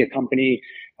little media company,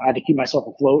 to keep myself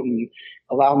afloat and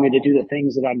allow me to do the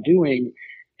things that I'm doing.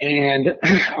 And,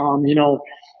 you know,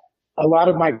 a lot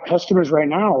of my customers right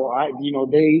now,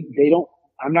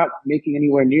 I'm not making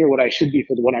anywhere near what I should be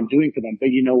for what I'm doing for them. But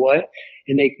you know what?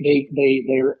 And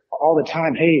they're all the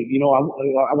time, hey, you know,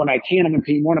 when I can, I'm going to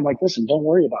pay you more. And I'm like, listen, don't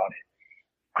worry about it.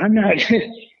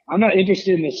 I'm not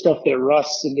interested in the stuff that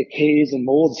rusts and decays and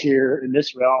molds here in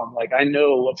this realm. Like, I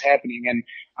know what's happening, and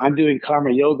I'm doing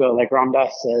karma yoga, like Ram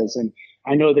Dass says. And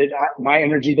I know that my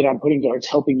energy that I'm putting towards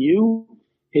helping you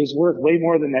is worth way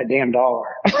more than that damn dollar.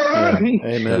 Yeah.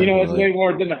 Amen. You know, it's way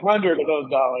more than 100 of those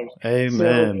dollars.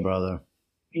 Amen, so, brother.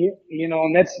 You know,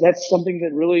 and that's something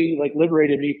that really like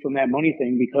liberated me from that money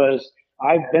thing, because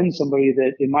I've been somebody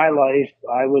that in my life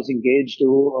I was engaged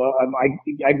to.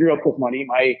 I grew up with money.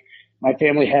 My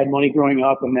family had money growing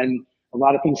up, and then a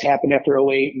lot of things happened after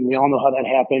 '08, and we all know how that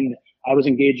happened. I was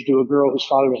engaged to a girl whose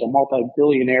father was a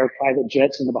multi-billionaire, private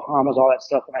jets in the Bahamas, all that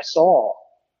stuff, and I saw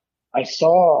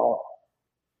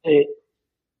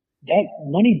that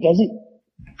money doesn't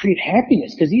create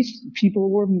happiness, because these people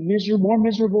were more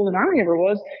miserable than I ever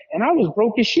was, and I was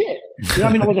broke as shit. You know,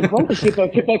 I mean, I wasn't broke as shit,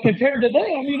 but compared to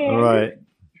them, you know, right?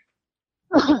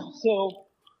 So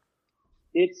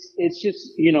it's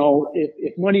just, you know,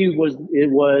 if money was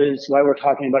why we're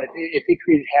talking about it, if it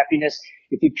created happiness,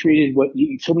 if it created what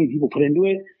so many people put into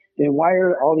it, then why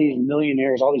are all these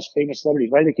millionaires, all these famous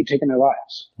celebrities, why do they keep taking their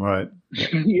lives? Right.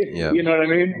 You know what I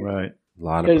mean? Right. A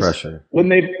lot of pressure.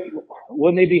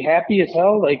 Wouldn't they be happy as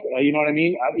hell? Like, you know what I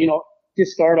mean? You know,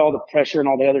 discard all the pressure and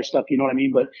all the other stuff, you know what I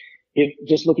mean? But if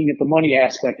just looking at the money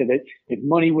aspect of it, if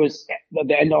money was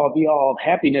the end all be all of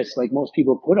happiness, like most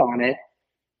people put on it,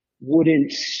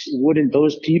 wouldn't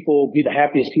those people be the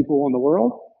happiest people in the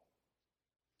world?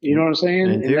 You know what I'm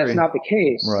saying? In theory. And that's not the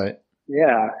case. Right.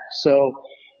 Yeah. So,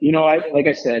 you know, like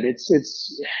I said, it's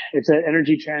an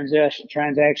energy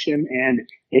transaction, and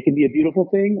it can be a beautiful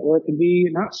thing, or it can be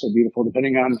not so beautiful,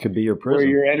 depending on it could be your prison. where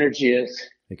your energy is.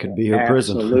 It could be your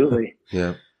prison. Absolutely.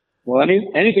 Yeah. Well,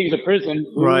 anything's a prison.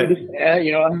 Food, right.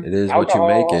 You know, it is alcohol.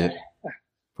 what you make it.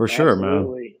 For sure,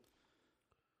 Absolutely. man.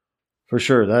 For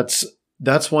sure.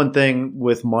 That's one thing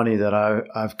with money that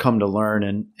I've come to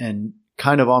learn, and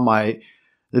kind of on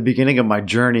the beginning of my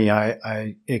journey,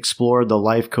 I explored the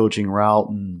life coaching route,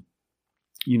 and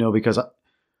because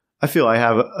I feel I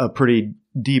have a pretty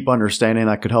deep understanding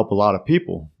that could help a lot of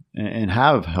people and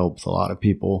have helped a lot of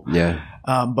people. Yeah.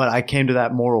 But I came to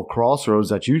that moral crossroads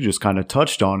that you just kind of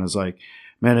touched on, is like,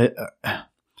 man,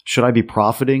 should I be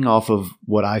profiting off of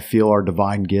what I feel are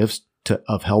divine gifts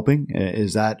of helping?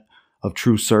 Is that of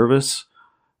true service?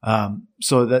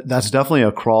 So that's definitely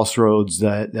a crossroads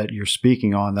that you're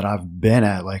speaking on, that I've been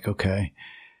at, like, okay.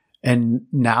 And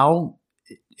now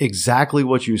exactly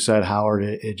what you said, Howard,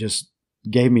 it just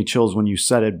gave me chills when you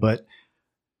said it, but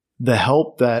the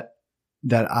help that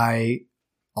I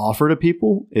offer to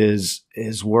people is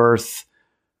worth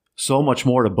so much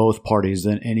more to both parties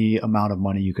than any amount of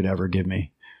money you could ever give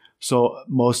me. So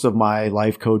most of my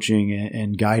life coaching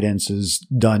and guidance is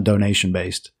done donation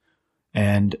based.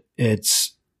 And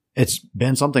it's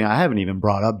been something I haven't even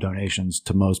brought up donations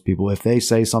to most people. If they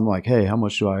say something like, "Hey, how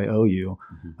much do I owe you?"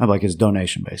 I'm like, it's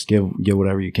donation based. Give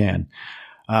whatever you can.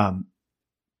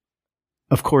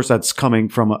 Of course, that's coming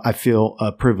from, I feel,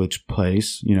 a privileged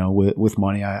place, with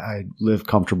money. I live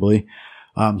comfortably.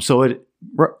 So it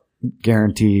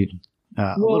guaranteed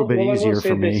a little bit easier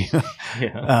for me.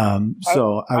 Yeah.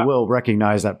 So I will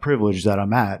recognize that privilege that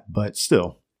I'm at, but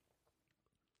still.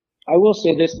 I will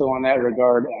say this, though, on that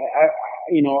regard.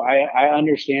 I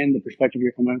understand the perspective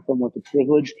you're coming from with the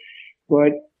privilege,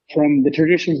 but from the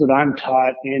traditions that I'm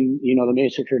taught in, the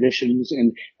Mesa traditions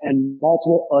and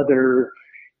multiple other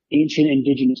ancient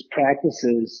indigenous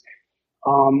practices,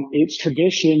 it's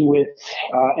tradition with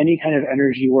any kind of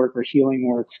energy work or healing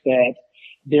work that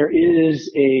there is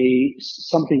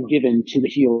something given to the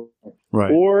healer,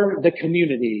 right, or the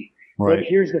community. Right. But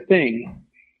here's the thing.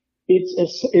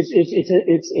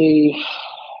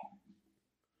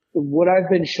 What I've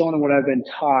been shown and what I've been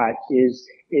taught is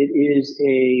it's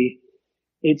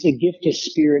a gift to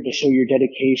spirit to show your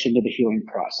dedication to the healing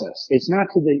process. It's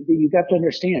not you got to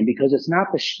understand, because it's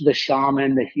not the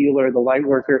shaman, the healer, the light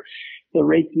worker, the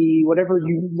Reiki, whatever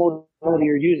modality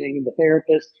you're using, the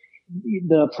therapist,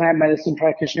 the plant medicine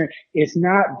practitioner. It's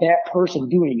not that person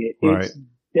doing it. Right. It's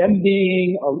them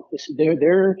being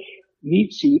their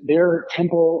meat suit, their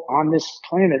temple on this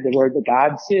planet where the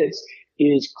God sits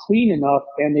is clean enough,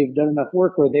 and they've done enough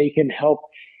work where they can help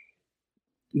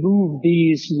move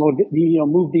these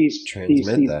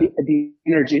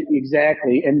energy.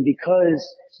 Exactly. And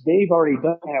because they've already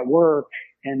done that work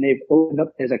and they've opened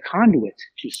up as a conduit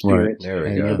to spirit, right. There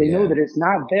we go. they know that it's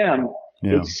not them,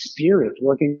 it's spirit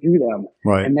working through them.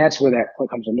 Right. And that's where that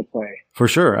comes into play. For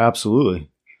sure. Absolutely.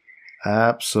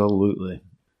 Absolutely.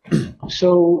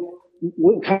 So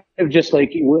kind of just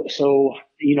like,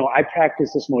 I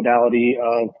practice this modality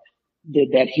of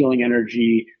that healing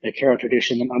energy, the Karo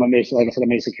tradition. I'm a Mesa, like I said, a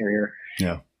Mesa carrier.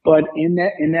 Yeah. But in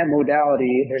that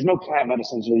modality, there's no plant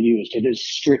medicines that are used. It is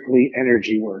strictly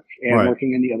energy work and right.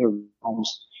 working in the other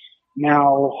realms.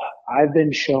 Now, I've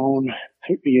been shown,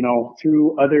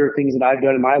 through other things that I've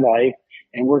done in my life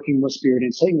and working with spirit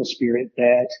and studying with spirit,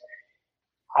 that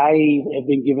I have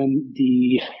been given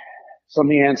from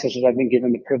the ancestors, I've been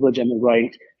given the privilege and the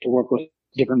right to work with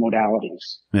different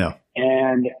modalities. Yeah.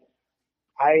 And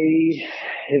I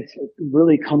have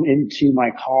really come into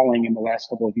my calling in the last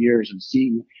couple of years and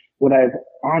seeing what I've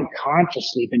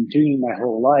unconsciously been doing my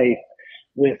whole life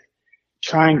with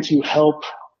trying to help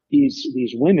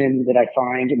these women that I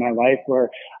find in my life, where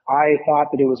I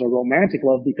thought that it was a romantic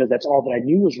love because that's all that I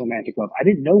knew was romantic love. I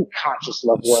didn't know what conscious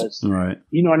love was. Right.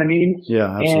 You know what I mean?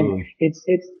 Yeah, absolutely. And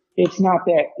it's not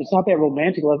that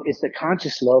romantic love. It's the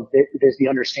conscious love that there's the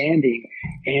understanding.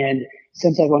 And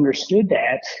since I've understood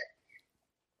that,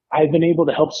 I've been able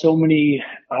to help so many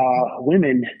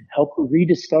women help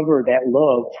rediscover that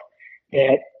love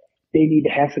that they need to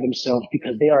have for themselves,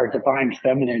 because they are divine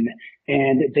feminine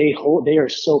and they are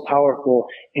so powerful.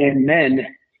 And men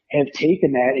have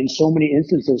taken that in so many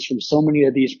instances from so many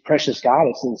of these precious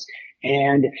goddesses,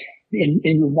 and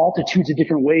in multitudes of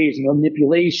different ways,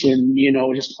 manipulation,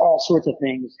 just all sorts of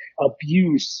things,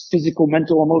 abuse, physical,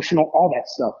 mental, emotional, all that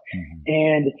stuff. Mm-hmm.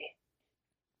 And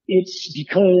it's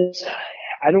because,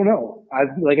 I don't know.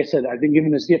 Like I said, I've been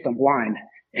given this gift. I'm blind.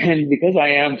 And because I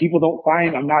am, people don't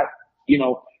find, I'm not,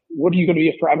 what are you going to be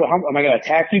afraid of? Am I going to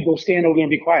attack you? Go stand over there and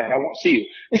be quiet. I won't see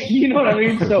you. You know what I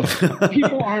mean? So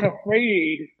people aren't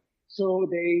afraid. So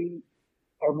they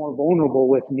are more vulnerable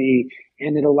with me,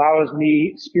 and it allows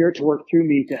me, spirit, to work through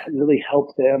me to really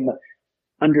help them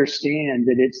understand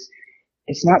that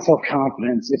it's not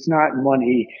self-confidence. It's not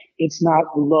money. It's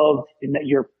not love in that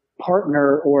you're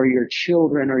partner or your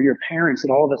children or your parents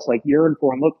and all of us like yearn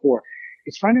for and look for.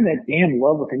 It's finding that damn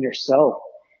love within yourself,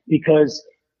 because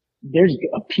there's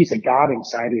a piece of God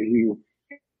inside of you.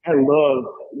 That love,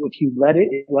 if you let it,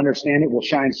 you'll understand it, will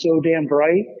shine so damn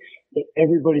bright that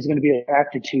everybody's going to be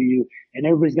attracted to you, and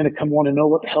everybody's going to come want to know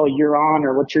what the hell you're on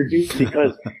or what you're doing,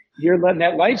 because you're letting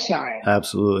that light shine.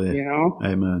 Absolutely. You know?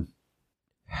 Amen.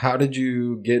 How did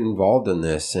you get involved in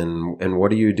this, and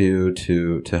what do you do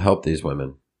to help these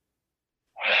women?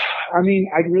 I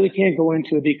mean, I really can't go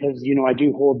into it because, you know, I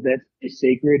do hold that it's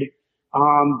sacred.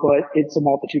 But it's a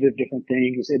multitude of different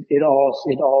things. It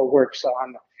all works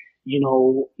on, you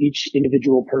know, each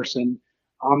individual person.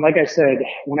 Like I said,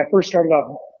 when I first started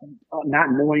off, not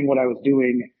knowing what I was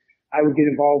doing, I would get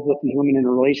involved with these women in a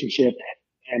relationship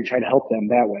and try to help them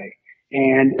that way.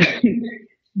 And,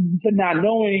 but not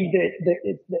knowing that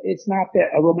it's not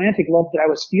that a romantic love that I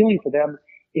was feeling for them.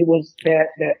 It was that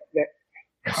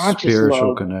conscious spiritual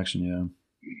love connection.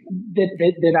 Yeah.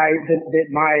 That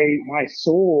my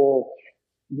soul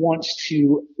wants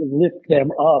to lift them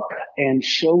up and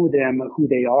show them who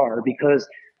they are. Because,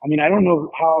 I mean, I don't know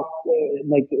how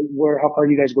far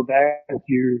you guys go back with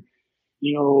your,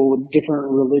 you know,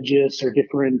 different religious or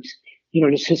different, you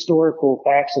know, just historical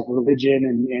facts of religion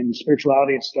and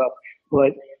spirituality and stuff.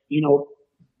 But, you know,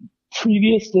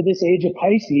 previous to this age of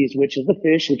Pisces, which is the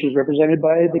fish, which is represented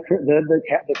by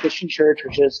the Christian church,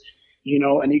 which is, you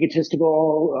know, an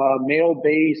egotistical,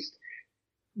 male-based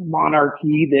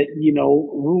monarchy that, you know,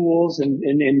 rules and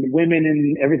women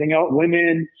and everything else,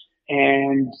 women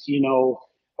and, you know,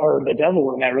 are the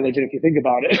devil in that religion, if you think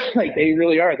about it. Like, they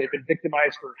really are. They've been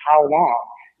victimized for how long?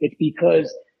 It's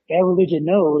because that religion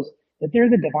knows that they're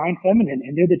the divine feminine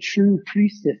and they're the true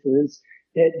priestesses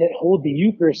that hold the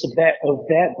Eucharist of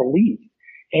that belief.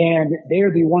 And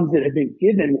they're the ones that have been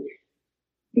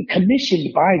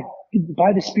commissioned by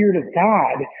the Spirit of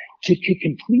God to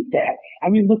complete that. I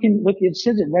mean, look, it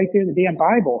says it right there in the damn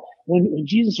Bible. When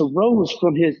Jesus arose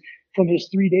from his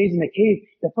 3 days in the cave,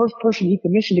 the first person he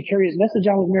commissioned to carry his message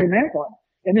on was Mary Magdalene.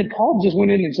 And then Paul just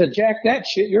went in and said, "Jack that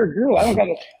shit. You're a girl.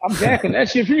 I'm jacking that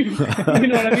shit for you." You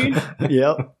know what I mean?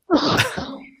 Yep.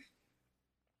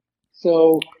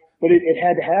 So, but it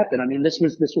had to happen. I mean, this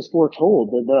was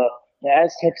foretold. The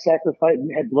Aztecs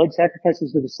had blood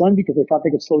sacrifices to the sun because they thought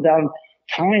they could slow down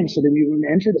time so that we wouldn't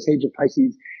enter this age of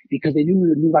Pisces, because they knew we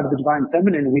would move out of the divine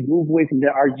feminine and we'd move away from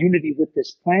our unity with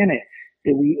this planet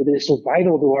that is so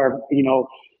vital to our, you know,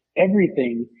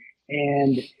 everything.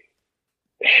 And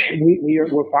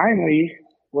we're finally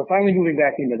moving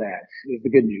back into that is the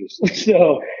good news.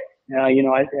 So, you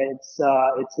know, it's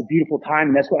a beautiful time.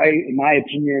 And that's why, in my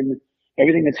opinion,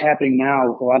 everything that's happening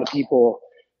now with a lot of people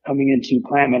coming into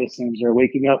plant medicines or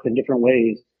waking up in different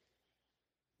ways,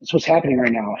 it's what's happening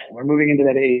right now. We're moving into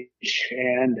that age,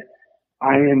 and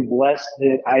I am blessed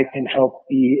that I can help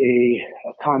be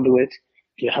a conduit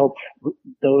to help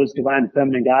those divine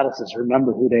feminine goddesses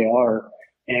remember who they are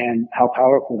and how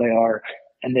powerful they are,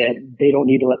 and that they don't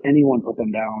need to let anyone put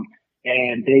them down,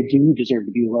 and they do deserve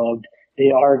to be loved.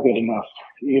 They are good enough.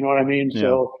 You know what I mean? Yeah.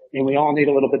 So, and we all need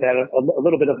a little bit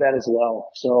of that as well.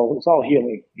 So it's all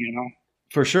healing, you know?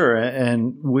 For sure.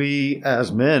 And we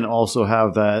as men also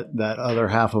have that other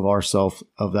half of ourself,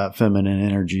 of that feminine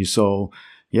energy. So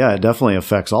yeah, it definitely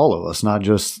affects all of us, not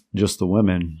just the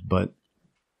women, but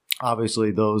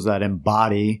obviously those that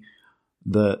embody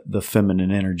the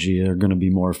feminine energy are going to be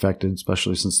more affected,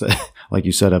 especially since they, like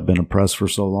you said, have been oppressed for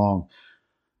so long.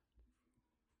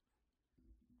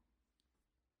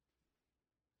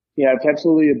 Yeah, it's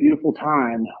absolutely a beautiful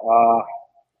time.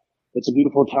 It's a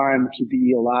beautiful time to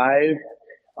be alive.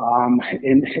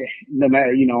 And no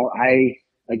matter, you know, I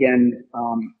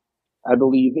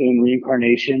believe in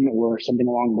reincarnation or something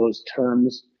along those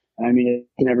terms. I mean, it's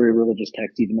in every religious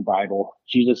text, even the Bible.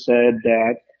 Jesus said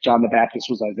that John the Baptist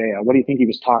was Isaiah. What do you think he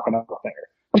was talking about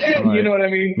there? Right. You know what I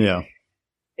mean? Yeah.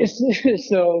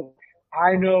 So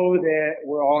I know that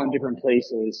we're all in different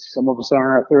places. Some of us are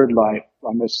in our third life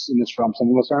in this realm. Some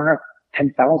of us are in our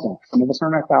 10,000. Some of us are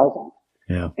in our 1,000.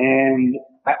 Yeah. And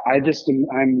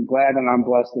I'm glad and I'm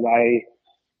blessed that I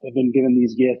have been given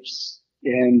these gifts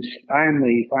and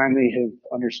finally have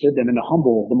understood them in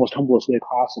the most humblest way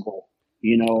possible.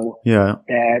 You know, yeah,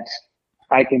 that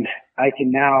I can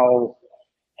now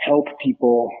help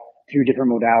people through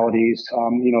different modalities.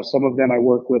 You know, some of them I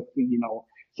work with, you know,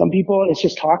 some people it's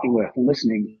just talking with and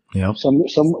listening. Yeah. I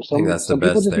think that's the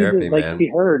best therapy, need to, man. Be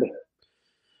heard.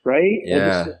 Right?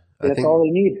 Yeah. That's all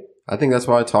they need. I think that's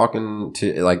why talking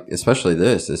to, like, especially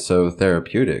this is so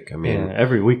therapeutic. I mean, yeah,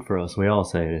 every week for us, we all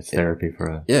say it's therapy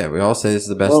for us. Yeah, we all say this is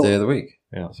the best day of the week.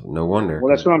 Yeah. So no wonder.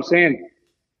 Well, that's what I'm saying.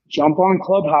 jump on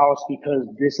Clubhouse, because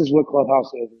this is what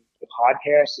Clubhouse is. The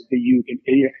podcast that you can,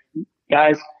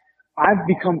 guys, I've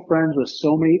become friends with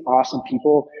so many awesome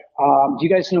people. Do you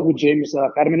guys know who James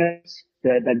Fadiman is?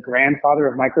 The grandfather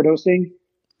of microdosing?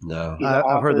 No.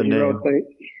 I've heard the name.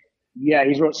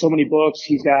 He's wrote so many books.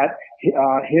 He's got,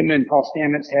 him and Paul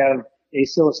Stamets have a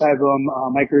psilocybin,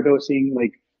 microdosing.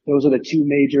 Like, those are the two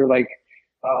major, like,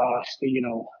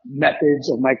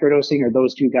 methods of microdosing are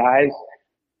those two guys.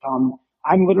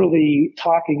 I'm literally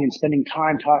talking and spending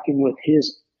time talking with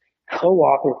his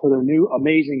co-author for their new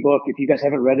amazing book. If you guys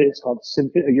haven't read it, it's called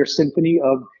Your Symphony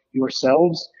of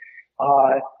Yourselves.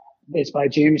 It's by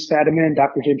James Fadiman,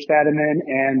 Dr. James Fadiman,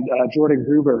 and Jordan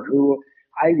Gruber, who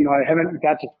I haven't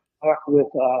got to talk with,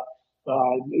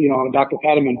 Dr.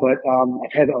 Fadiman, but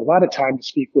I've had a lot of time to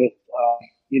speak with,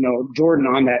 Jordan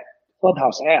on that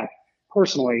Clubhouse app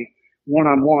personally,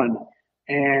 one-on-one.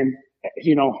 And,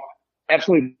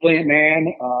 absolutely brilliant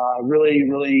man, really,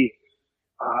 really,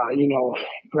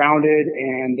 grounded,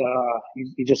 and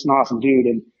he's just an awesome dude.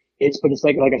 And it's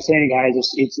like I'm saying, guys,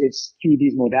 it's through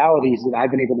these modalities that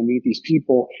I've been able to meet these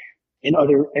people and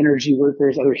other energy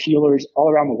workers, other healers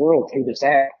all around the world through this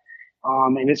app.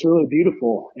 And it's really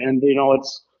beautiful. And,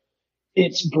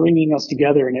 it's bringing us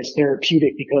together, and it's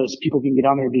therapeutic because people can get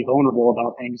on there and be vulnerable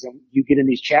about things. And you get in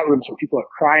these chat rooms where people are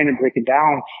crying and breaking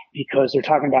down because they're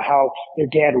talking about how their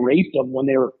dad raped them when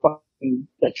they were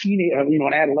a teenager,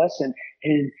 an adolescent.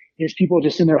 And there's people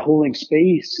just in there holding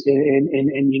space. And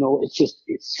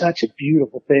it's such a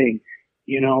beautiful thing,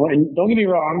 and don't get me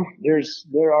wrong.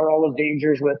 There are all those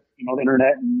dangers with, the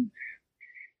internet and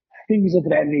things of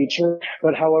that nature.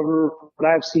 But however, what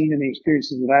I've seen and the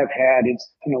experiences that I've had,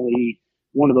 it's definitely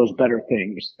one of those better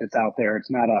things that's out there.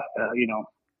 It's not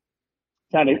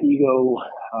it's not an ego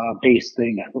based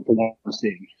thing for one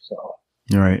thing. So.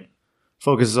 All right.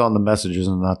 Focuses on the messages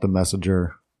and not the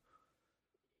messenger.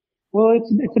 Well,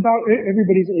 it's about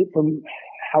everybody's, from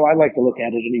how I like to look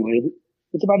at it anyway,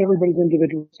 it's about everybody's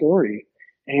individual story.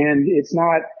 And it's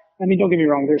not, don't get me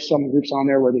wrong, there's some groups on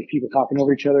there where there's people talking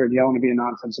over each other and yelling and being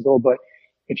nonsensical, but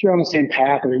if you're on the same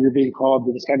path or you're being called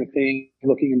to this kind of thing,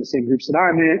 looking in the same groups that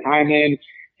I'm in,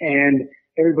 and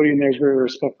everybody in there is very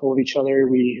respectful of each other.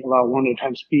 We allow one at a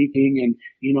time speaking, and,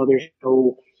 there's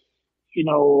no,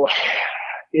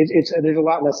 there's a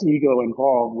lot less ego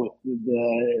involved with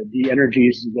the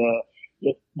energies,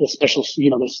 the special,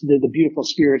 the beautiful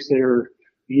spirits that are,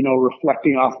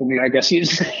 reflecting off of me, I guess you'd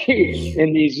say,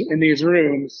 in these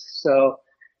rooms. So,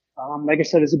 like I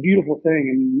said, it's a beautiful thing.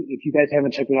 And if you guys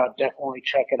haven't checked it out, definitely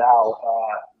check it out.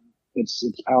 It's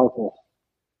powerful.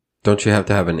 Don't you have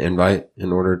to have an invite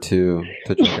in order to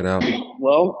check it out?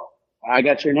 Well, I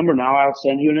got your number now. I'll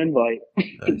send you an invite.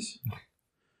 Nice.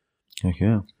 Heck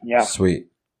yeah. Yeah. Sweet.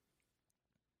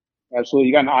 Absolutely.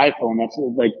 You got an iPhone. That's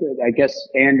like, I guess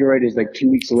Android is like 2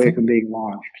 weeks away from being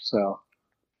launched. So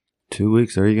 2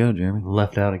 weeks. There you go, Jeremy.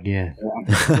 Left out again.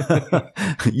 yeah.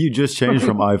 You just changed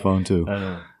from iPhone too. I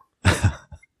know.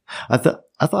 I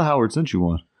thought Howard sent you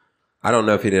one. I don't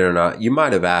know if he did or not. You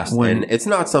might have asked, When- and it's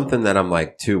not something that I'm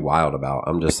like too wild about.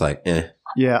 I'm just like,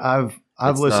 Yeah, I've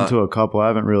It's listened not- to a couple. I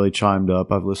haven't really chimed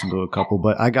up. I've listened to a couple,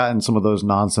 but I got in some of those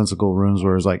nonsensical rooms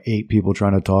where it's like 8 people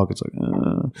trying to talk. It's like,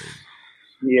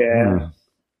 Yeah.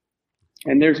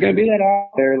 And there's going to be that out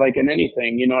there, like in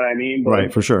anything, you know what I mean? But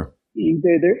right, for sure.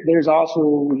 there's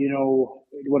also,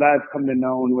 what I've come to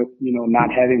know with,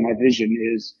 not having my vision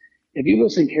is, if you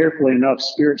listen carefully enough,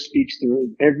 Spirit speaks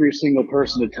through every single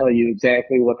person to tell you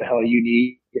exactly what the hell you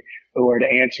need or to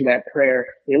answer that prayer.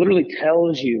 It literally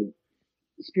tells you.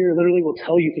 Spirit literally will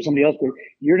tell you for somebody else, but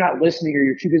you're not listening, or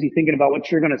you're too busy thinking about what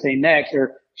you're going to say next,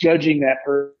 or judging that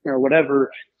person or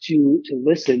whatever to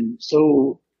listen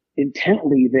so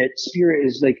intently that Spirit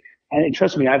is like, and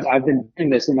trust me, I've been doing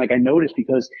this, and like I noticed,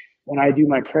 because when I do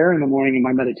my prayer in the morning and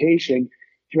my meditation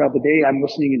throughout the day, I'm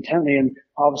listening intently, and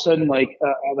all of a sudden, wait,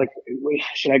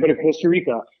 should I go to Costa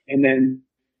Rica? And then,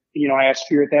 I asked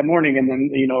Spirit that morning, and then,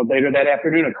 later that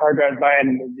afternoon, a car drives by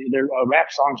and their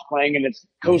rap song's playing, and it's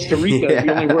Costa Rica, Yeah.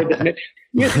 the only word that,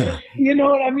 you know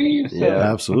what I mean? So,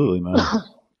 Yeah. Absolutely, man.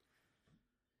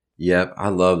 Yep, I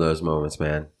love those moments,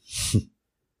 man.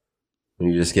 When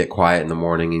you just get quiet in the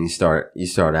morning and you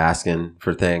start asking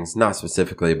for things, not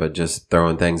specifically, but just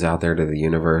throwing things out there to the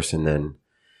universe, and then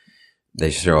they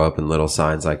show up in little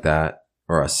signs like that,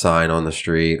 or a sign on the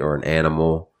street, or an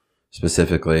animal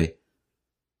specifically,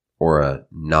 or a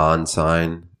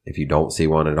non-sign. If you don't see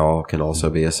one at all, can also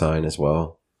be a sign as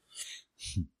well.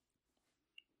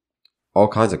 All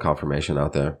kinds of confirmation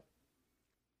out there.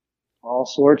 all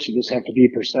sorts. You just have to be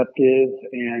perceptive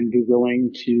and be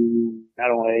willing to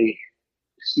not only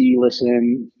see,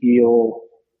 listen, feel,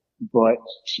 but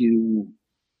to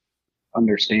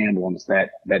understand once that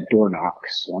door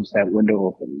knocks, once that window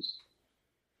opens.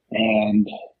 And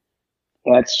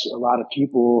that's a lot of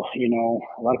people,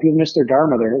 a lot of people miss their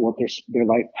dharma, their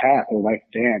life path, their life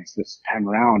dance this time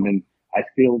around. And I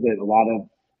feel that a lot of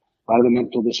the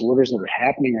mental disorders that are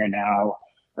happening right now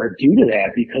are due to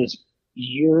that, because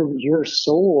your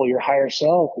soul, your higher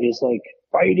self is like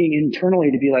fighting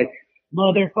internally to be like,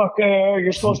 motherfucker,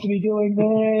 you're supposed to be doing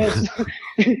this.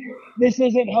 This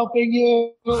isn't helping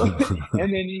you.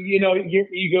 And then, your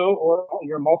ego or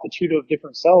your multitude of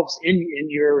different selves in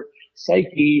your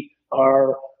psyche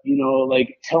are,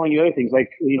 like telling you other things. Like,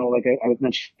 like I was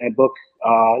mentioning that book,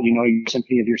 your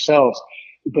Symphony of Yourselves.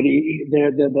 But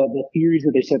the theories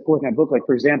that they set forth in that book, like,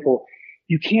 for example,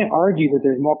 you can't argue that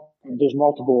there's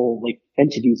multiple like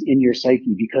entities in your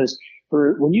psyche, because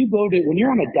when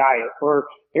you're on a diet, or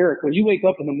Eric, when you wake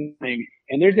up in the morning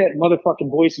and there's that motherfucking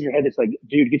voice in your head that's like,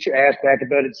 dude, get your ass back to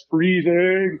bed. It's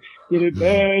freezing. Get in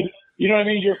bed. You know what I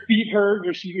mean? Your feet hurt.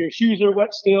 Your shoes are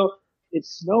wet still.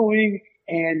 It's snowing.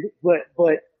 And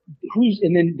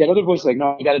then that other voice is like,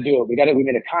 no, we got to do it. We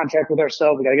made a contract with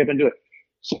ourselves. We got to get up and do it.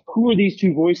 So who are these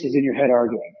two voices in your head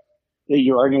arguing? That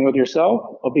you're arguing with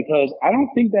yourself? Or because I don't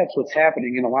think that's what's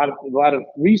happening. And a lot of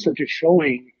research is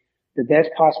showing that that's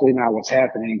possibly not what's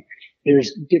happening.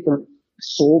 There's different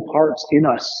soul parts in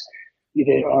us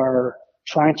that are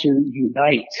trying to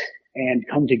unite and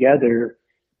come together.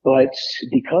 But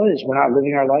because we're not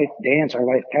living our life dance, our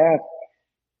life path,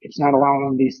 it's not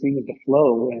allowing these things to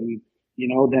flow. And,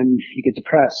 then you get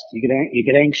depressed, you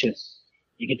get anxious,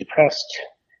 you get depressed,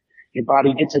 your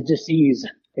body gets a disease,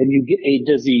 and you get a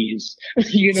disease.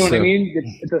 You know what I mean?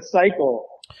 It's a cycle.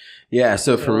 Yeah.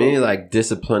 So for me, like,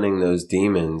 disciplining those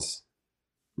demons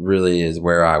really is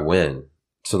where I win.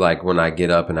 So like when I get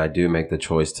up and I do make the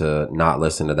choice to not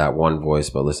listen to that one voice,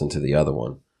 but listen to the other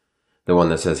one, the one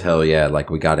that says, hell yeah, like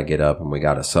we got to get up and we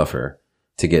got to suffer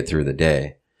to get through the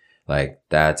day. Like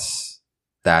that's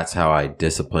how I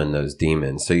discipline those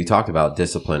demons. So you talked about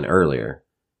discipline earlier,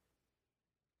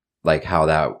 like how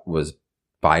that was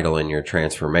vital in your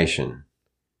transformation.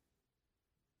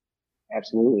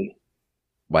 Absolutely.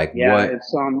 Like yeah, what?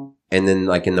 It's and then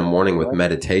like in the morning with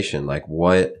meditation, like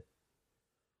what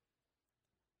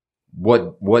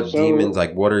demons,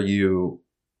 like what are you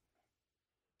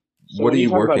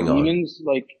working on? Demons,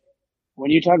 like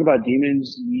when you talk about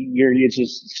demons, it's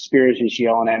just spirits just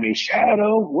yelling at me,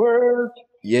 shadow work.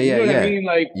 Yeah, you know what I mean?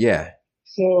 Like, yeah.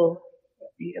 So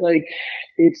like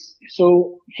here's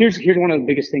one of the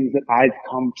biggest things that I've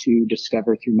come to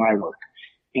discover through my work,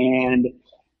 and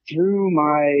through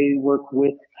my work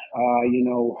with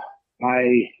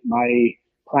my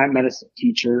plant medicine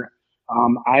teacher.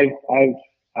 I've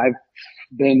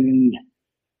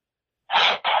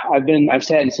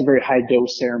sat in some very high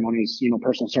dose ceremonies,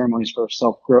 personal ceremonies for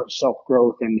self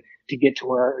growth, and to get to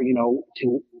where,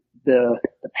 to the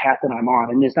path that I'm on.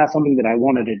 And it's not something that I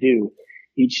wanted to do.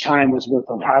 Each time was with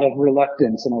a lot of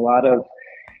reluctance and a lot of,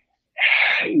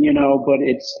 but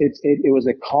it was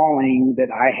a calling that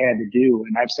I had to do.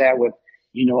 And I've sat with,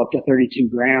 up to 32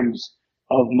 grams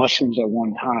of mushrooms at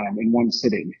one time in one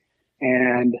sitting.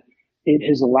 And it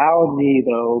has allowed me,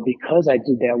 though, because I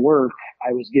did that work,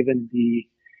 I was given the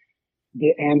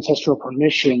ancestral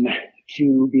permission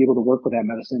to be able to work with that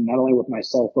medicine, not only with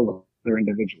myself, but with other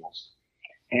individuals.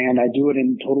 And I do it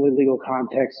in totally legal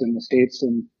context in the states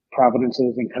and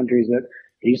provinces and countries that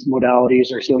these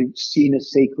modalities are still seen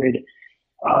as sacred,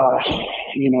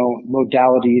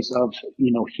 modalities of,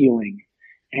 healing.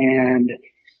 And,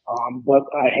 but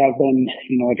I have been,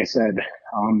 like I said,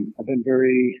 I've been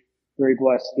very, very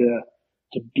blessed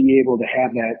to be able to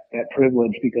have that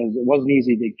privilege, because it wasn't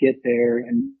easy to get there.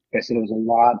 And like I said, it was a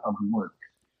lot of work,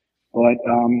 but,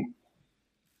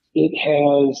 it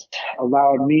has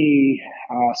allowed me,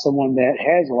 someone that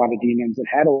has a lot of demons, that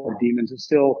had a lot of demons, and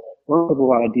still work with a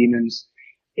lot of demons.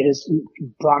 It has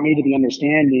brought me to the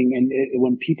understanding. And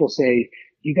when people say,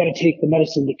 you got to take the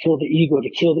medicine to kill the ego,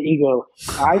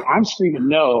 I'm screaming,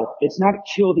 no, it's not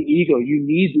kill the ego. You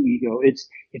need the ego. It's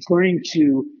learning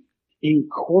to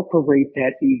incorporate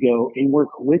that ego and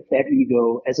work with that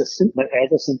ego as a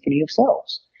symphony of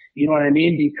selves. You know what I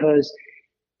mean? Because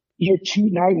you're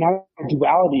not a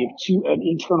duality of an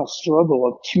internal struggle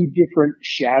of two different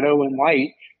shadow and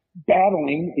light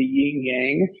battling, the yin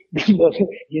yang,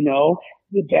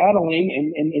 the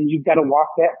battling, and you've got to walk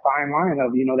that fine line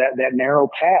of, that narrow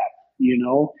path,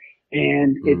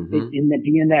 and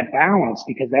be in that balance,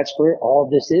 because that's where all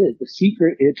this is. The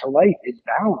secret to life is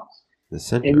balance. The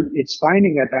center. And it's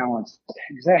finding that balance.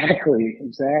 Exactly.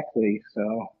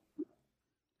 So.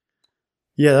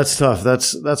 Yeah, that's tough.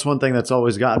 That's one thing that's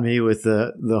always gotten me with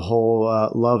the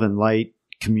whole love and light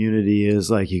community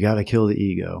is like, you got to kill the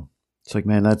ego. It's like,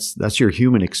 man, that's your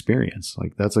human experience.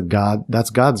 Like that's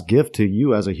God's gift to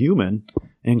you as a human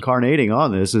incarnating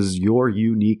on this is your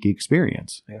unique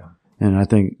experience. Yeah. And I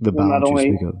think the balance you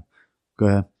speak of. Go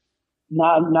ahead.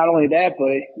 Not only that,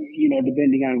 but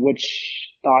depending on which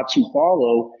thoughts you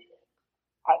follow,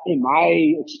 in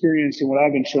my experience and what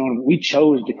I've been shown, we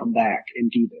chose to come back and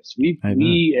do this. We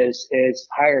as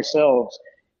higher selves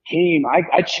came.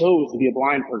 I chose to be a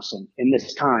blind person in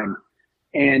this time,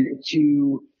 and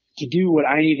to do what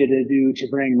I needed to do to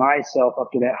bring myself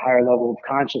up to that higher level of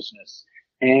consciousness.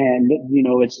 And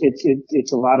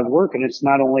it's a lot of work, and it's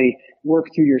not only work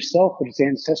through yourself, but it's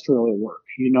ancestral work,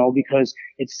 because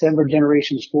it's several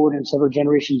generations forward and several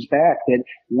generations back, that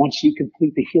once you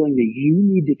complete the healing that you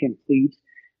need to complete,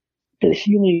 the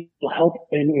healing will help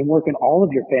and work in all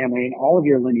of your family and all of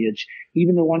your lineage,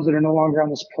 even the ones that are no longer on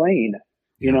this plane,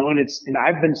 and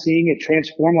I've been seeing it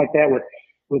transform like that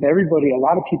with everybody, a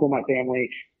lot of people in my family,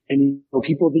 and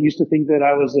people that used to think that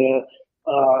I was a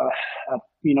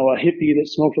hippie that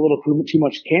smoked a little too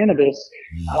much cannabis,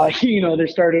 they're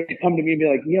starting to come to me and be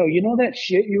like, that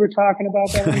shit you were talking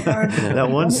about that one time? That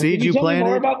one seed you planted?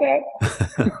 More about that?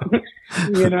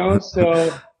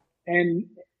 So, and,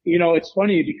 it's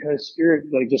funny because spirit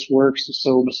just works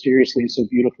so mysteriously and so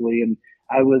beautifully. And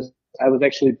I was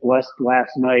actually blessed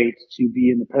last night to be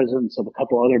in the presence of a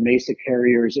couple other Mesa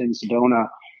carriers in Sedona.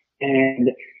 And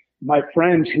my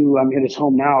friend who I'm at his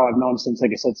home now, I've known since,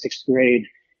 like I said, 6th grade.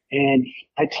 And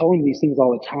I tell him these things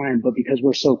all the time, but because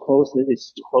we're so close,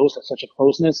 it's close, at such a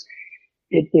closeness,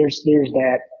 there's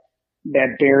that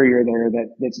barrier there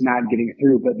that's not getting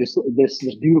through. But this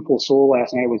beautiful soul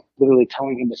last night was literally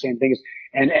telling him the same things.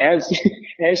 And as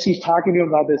she's talking to him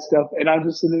about this stuff, and I'm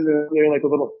just sitting there like a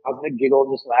little positive giggle,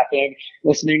 just laughing,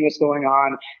 listening what's going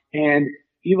on. And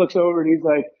he looks over and he's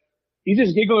like, "You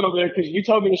just giggling over there because you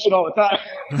tell me this shit all the time."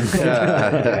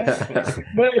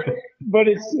 but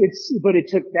it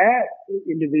took that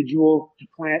individual to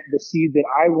plant the seed that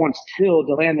I once tilled,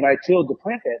 the land that I tilled, to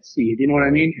plant that seed. You know what I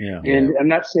mean? Yeah. And I'm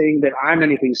not saying that I'm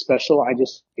anything special. I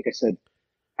just, like I said,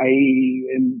 I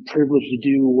am privileged to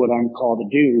do what I'm called to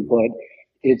do. But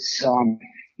it's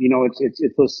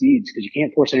it's those seeds, because you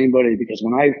can't force anybody. Because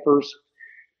when I first,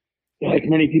 like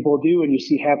many people do, and you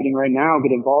see happening right now,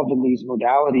 get involved in these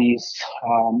modalities,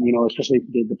 especially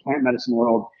the plant medicine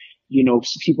world,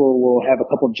 people will have a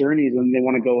couple of journeys and they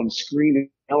want to go and scream and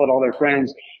yell at all their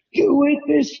friends, "Do it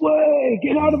this way,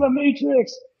 get out of the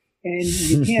matrix." And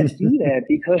you can't do that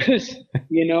because,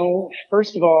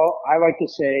 first of all, I like to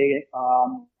say,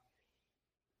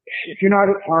 if you're not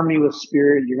in harmony with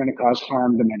spirit, you're going to cause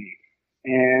harm to many.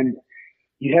 And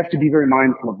you have to be very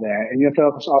mindful of that. And you have to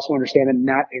also understand that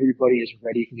not everybody is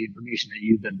ready for the information that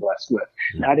you've been blessed with.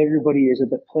 Not everybody is at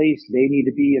the place they need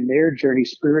to be in their journey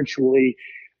spiritually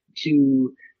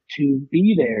to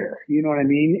be there. You know what I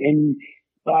mean? And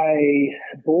by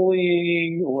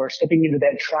bullying or stepping into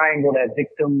that triangle, that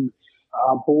victim,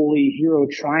 bully, hero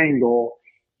triangle,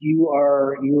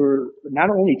 you're not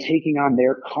only taking on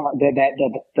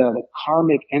the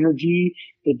karmic energy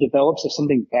that develops if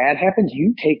something bad happens.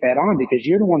 You take that on because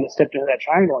you're the one that stepped into that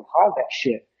triangle and caused that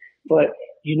shit. But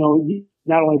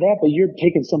not only that, but you're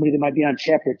taking somebody that might be on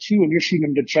chapter 2 and you're shooting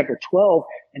them to chapter 12,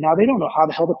 and now they don't know how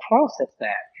the hell to process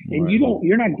that. And Right.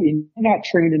 you're not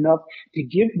trained enough to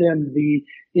give them the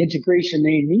integration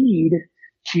they need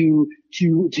to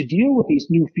deal with these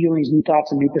new feelings, new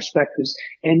thoughts, and new perspectives.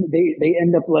 And they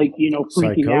end up freaking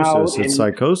Psychosis. out. It's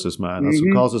psychosis, man. That's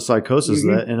what causes psychosis,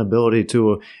 that inability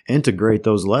to integrate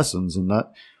those lessons. And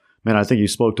that, man, I think you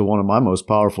spoke to one of my most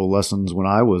powerful lessons when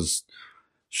I was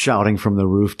shouting from the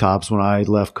rooftops when I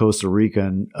left Costa Rica,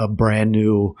 and a brand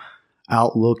new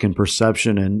outlook and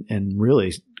perception and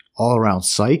really all around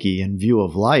psyche and view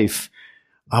of life.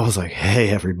 I was like, "Hey,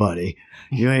 everybody,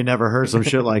 you ain't never heard some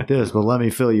shit like this, but let me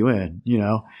fill you in,"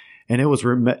 And it was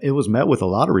met with a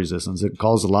lot of resistance. It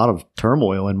caused a lot of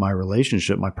turmoil in my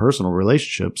personal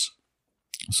relationships.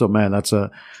 So, man, that's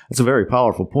a very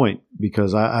powerful point,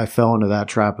 because I fell into that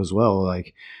trap as well.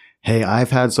 Like, hey,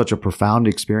 I've had such a profound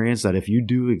experience that if you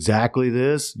do exactly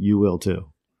this, you will too,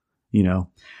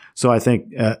 So I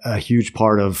think a huge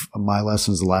part of my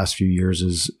lessons the last few years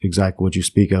is exactly what you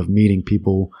speak of, meeting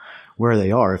people where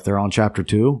they are. If they're on chapter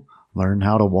 2, learn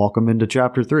how to walk them into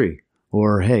chapter 3,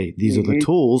 or, hey, these are the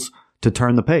tools to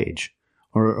turn the page,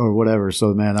 or whatever.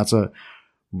 So, man, that's a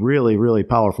really, really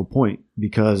powerful point,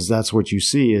 because that's what you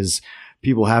see is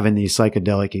people having these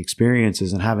psychedelic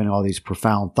experiences and having all these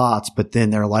profound thoughts, but then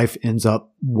their life ends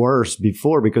up worse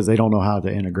because they don't know how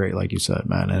to integrate, like you said,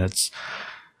 man. And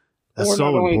That's or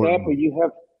so not only important. that, but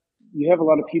you have a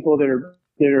lot of people that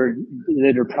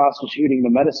are prostituting the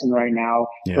medicine right now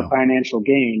for financial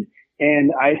gain.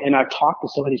 And I've talked to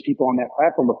some of these people on that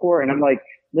platform before, and I'm like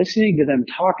listening to them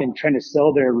talk and trying to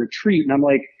sell their retreat. And I'm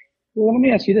like, well, let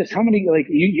me ask you this. How many, like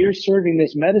you're serving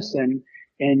this medicine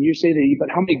and you say that but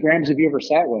how many grams have you ever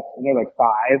sat with? And they're like 5.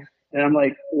 And I'm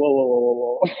like,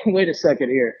 whoa. Wait a second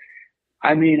here.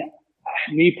 I mean,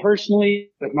 me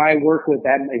personally, with my work with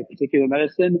that particular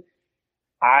medicine,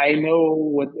 I know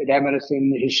what that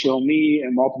medicine has shown me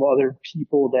and multiple other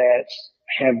people that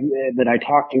I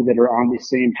talk to that are on the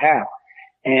same path.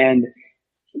 And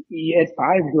at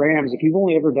 5 grams, if you've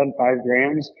only ever done 5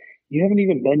 grams, you haven't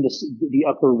even been to the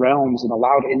upper realms and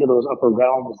allowed into those upper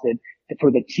realms that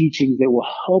for the teachings that will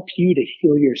help you to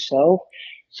heal yourself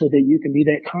so that you can be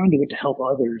that conduit to help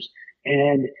others.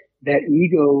 And that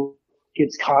ego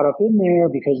gets caught up in there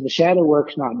because the shadow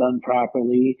work's not done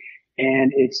properly.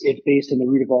 And it's based on the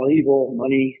root of all evil,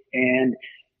 money. And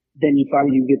then you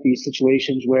get these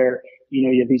situations where,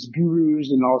 you have these gurus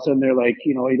and all of a sudden they're like,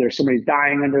 either somebody's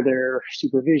dying under their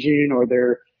supervision or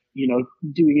they're,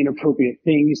 doing inappropriate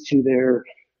things to their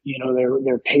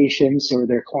patients or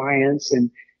their clients.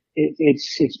 And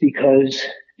it's because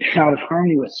they're out of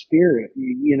harmony with spirit.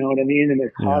 You know what I mean? And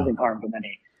they're causing harm to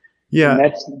many. Yeah. And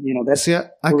that's See,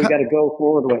 where we got to go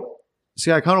forward with.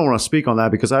 See, I kind of want to speak on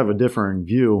that because I have a differing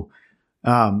view.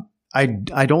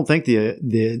 I don't think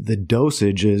the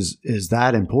dosage is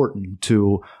that important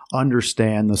to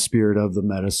understand the spirit of the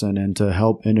medicine and to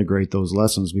help integrate those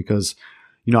lessons because,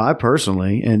 I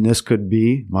personally, and this could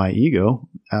be my ego,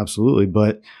 absolutely,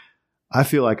 but I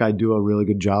feel like I do a really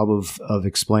good job of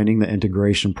explaining the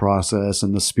integration process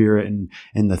and the spirit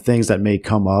and the things that may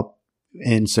come up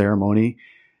in ceremony.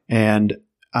 And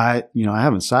I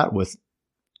haven't sat with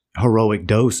heroic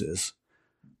doses,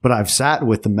 but I've sat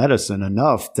with the medicine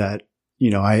enough that,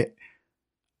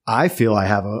 I feel I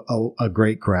have a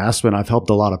great grasp and I've helped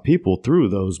a lot of people through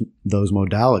those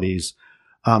modalities.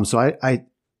 So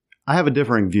I have a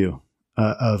differing view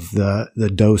of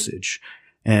the dosage,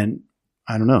 and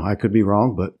I don't know, I could be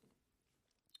wrong, but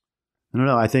I don't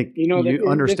know. I think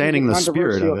understanding the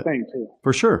spirit of it thing too.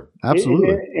 For sure.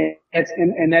 Absolutely.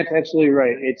 And that's absolutely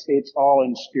right. It's all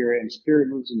in spirit, and spirit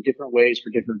moves in different ways for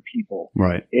different people.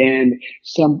 Right. And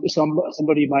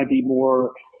somebody might be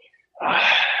more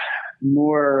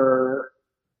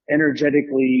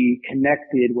energetically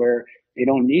connected where they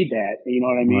don't need that. You know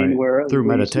what I mean? Right. Where through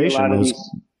meditation is.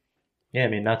 Yeah, I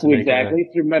mean, not to make exactly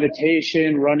through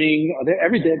meditation, running,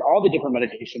 all the different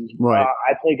meditations. Right.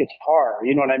 I play guitar.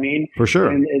 You know what I mean? For sure.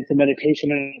 And it's a meditation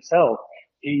in itself.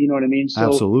 You know what I mean? So,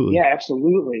 absolutely. Yeah,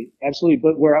 absolutely.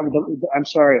 But where I'm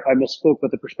sorry if I misspoke,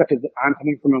 but the perspective that I'm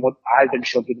coming from and what I've been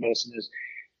shown through the medicine is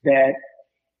that,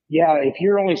 yeah, if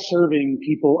you're only serving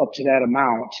people up to that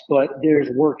amount, but there's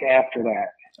work after that.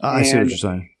 I see what you're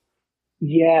saying.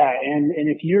 Yeah. And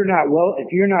if you're not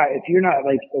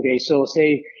like, okay, so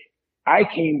say I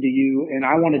came to you and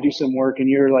I want to do some work and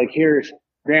you're like, here's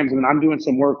grams, and I'm doing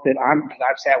some work that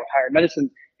I've sat with higher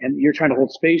medicine and you're trying to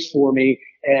hold space for me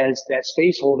as that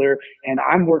space holder. And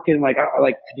I'm working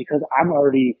because I'm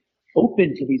already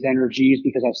open to these energies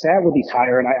because I've sat with these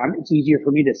higher and it's easier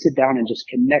for me to sit down and just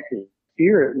connect with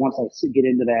spirit once I get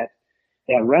into that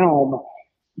realm.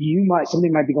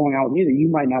 Something might be going on with me that you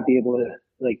might not be able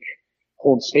to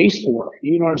hold space for.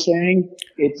 You know what I'm saying?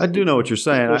 I do know what you're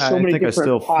saying. I think I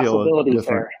still feel different.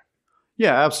 There.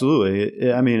 Yeah,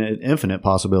 absolutely. I mean, infinite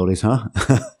possibilities, huh?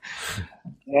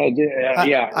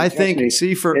 Yeah. I think,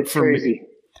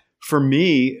 for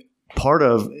me, part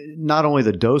of not only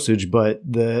the dosage, but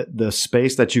the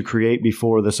space that you create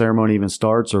before the ceremony even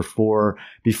starts or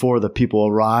before the people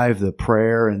arrive, the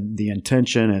prayer and the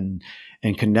intention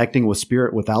and connecting with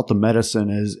spirit without the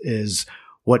medicine is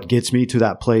what gets me to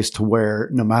that place to where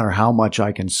no matter how much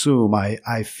I consume,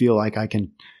 I feel like I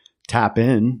can tap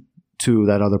in to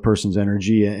that other person's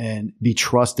energy and be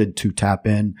trusted to tap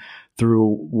in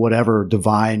through whatever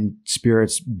divine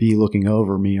spirits be looking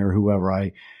over me or whoever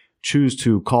I choose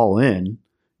to call in,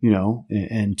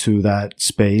 into that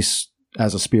space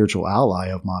as a spiritual ally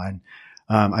of mine.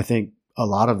 I think a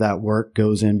lot of that work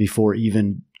goes in before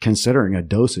even considering a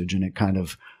dosage. And it kind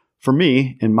of, for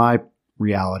me, in my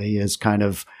reality, is kind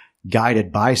of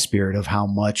guided by spirit of how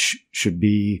much should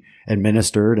be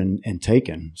administered and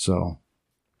taken. So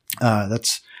I've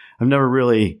never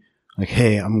really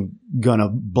hey, I'm going to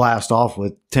blast off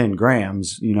with 10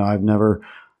 grams.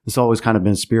 It's always kind of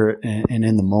been spirit and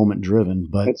in the moment driven,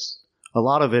 but a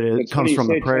lot of it comes from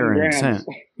the prayer and intent.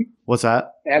 What's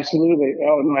that? Absolutely.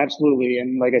 Oh, no, absolutely.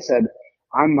 And like I said,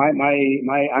 I'm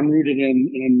rooted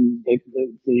in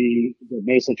the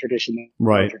Mesa tradition,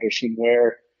 Right. tradition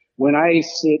where when I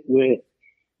sit with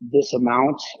this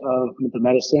amount of the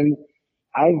medicine,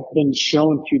 I've been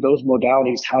shown through those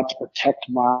modalities how to protect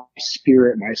my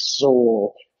spirit, my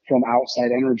soul from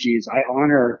outside energies. I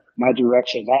honor my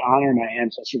directions. I honor my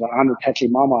ancestors. I honor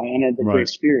Pachamama. I honor the Right. Great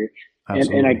Spirit.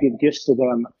 And I give gifts to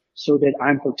them so that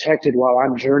I'm protected while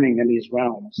I'm journeying in these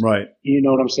realms. Right. You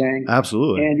know what I'm saying?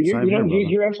 Absolutely. And Same here, brother.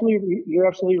 you're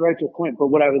absolutely right to a point. But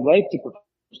what I would like to propose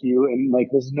to you, and like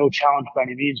this is no challenge by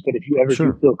any means, but if you ever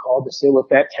Sure. do feel called to sit with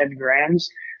that 10 grams,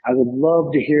 I would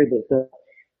love to hear the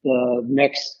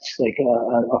next, like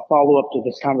a follow up to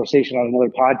this conversation on another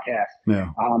podcast.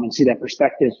 Yeah. And see that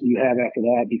perspective you have after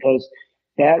that, because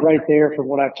that right there, from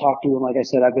what I've talked to, and like I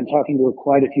said, I've been talking to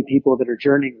quite a few people that are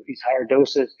journeying with these higher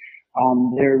doses.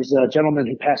 There's a gentleman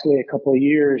who passed away a couple of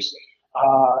years.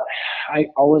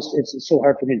 It's so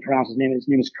hard for me to pronounce his name. His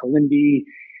name is Kalindi,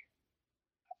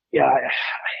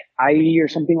 IE or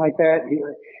something like that.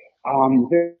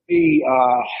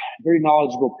 Very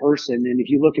knowledgeable person. And if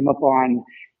you look him up on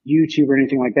YouTube or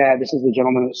anything like that, this is the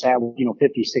gentleman that sat with,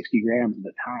 50, 60 grams at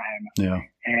the time. Yeah.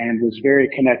 And was very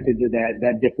connected to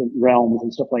that different realms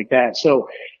and stuff like that. So,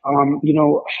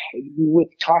 with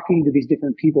talking to these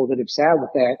different people that have sat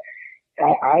with that,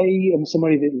 I am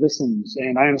somebody that listens,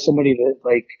 and I am somebody that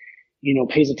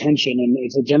pays attention, and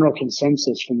it's a general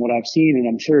consensus from what I've seen. And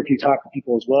I'm sure if you talk to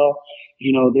people as well,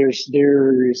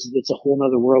 it's a whole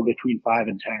nother world between 5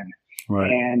 and 10.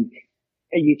 Right. And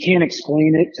you can't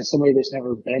explain it to somebody that's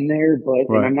never been there, but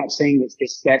Right. and I'm not saying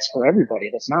that's for everybody.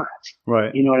 That's not.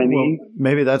 Right. You know what I mean? Well,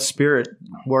 maybe that's spirit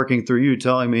working through you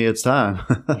telling me it's time.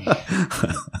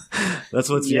 That's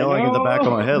what's yelling in the back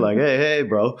of my head, like, hey,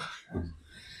 bro.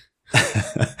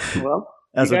 Well,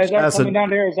 As you a- guys are as a- coming down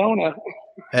to Arizona.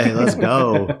 Hey, let's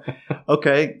go.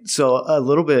 Okay, so a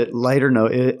little bit lighter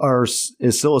note: is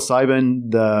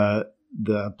psilocybin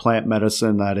the plant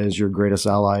medicine that is your greatest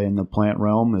ally in the plant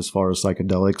realm as far as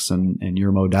psychedelics and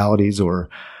your modalities, or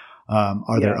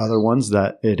are there Yes. other ones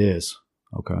that it is?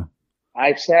 Okay,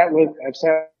 I've sat with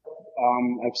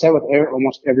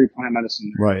almost every plant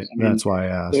medicine. right. I mean, That's why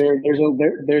I asked.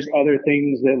 there's other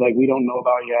things that like we don't know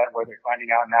about yet, where they're finding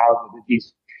out now that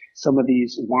some of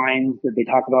these wines that they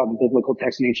talk about in the biblical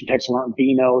text and ancient texts weren't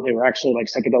vino. They were actually like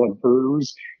psychedelic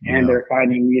brews, and they're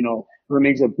finding,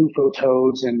 remains of bufo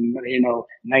toads and,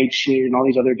 nightshade and all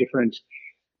these other different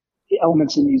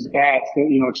elements in these bats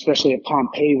that, especially at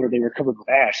Pompeii where they were covered with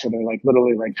ash. So they're like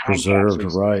literally like time Preserved,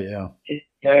 capsules. right? Yeah.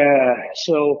 Yeah.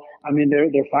 So, I mean, they're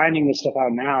finding this stuff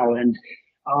out now, and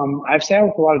I've sat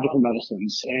with a lot of different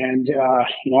medicines, and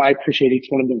I appreciate each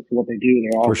one of them for what they do.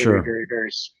 They're all For very, sure. very, very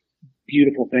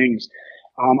beautiful things.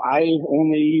 I've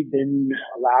only been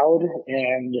allowed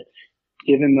and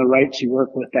given the right to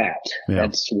work with that. Yeah.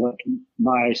 That's what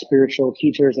my spiritual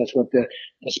teachers, that's what the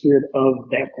spirit of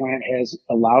that plant has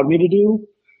allowed me to do.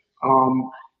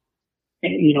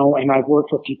 And I've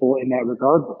worked with people in that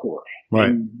regard before. Right.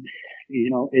 And,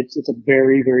 it's a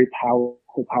very, very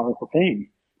powerful thing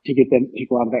to get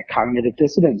people out of that cognitive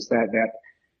dissonance,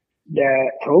 that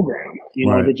program,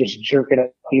 Right. to just jerk it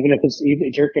up, even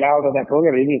jerk it out of that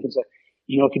program, even if it's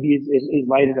it could be as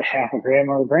light as a half a gram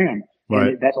or a gram. Right.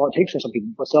 And that's all it takes for some people.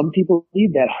 But some people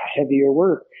need that heavier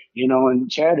work, and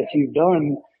Chad, if you've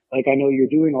done, like I know you're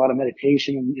doing a lot of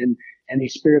meditation and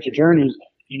these spiritual journeys,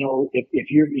 if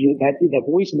you're that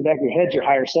voice in the back of your head's your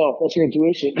higher self, that's your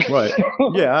intuition. Right.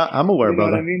 Yeah, I'm aware, You know what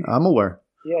brother. I mean? I'm aware.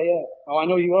 Yeah. Oh, I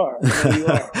know you are.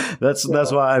 That's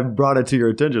why I brought it to your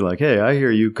attention. Like, hey, I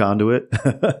hear you, conduit.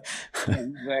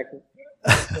 Exactly.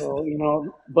 So,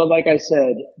 but like I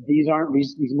said, these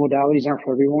modalities aren't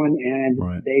for everyone, and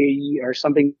Right. they are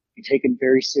something taken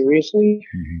very seriously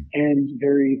Mhm. and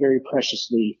very, very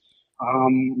preciously.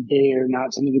 They are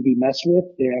not something to be messed with.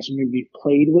 They're not something to be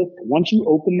played with. Once you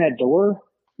open that door,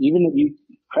 even if you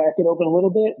crack it open a little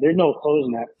bit, there's no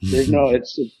closing that. There's no,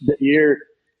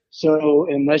 so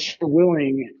unless you're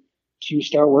willing to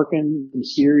start working some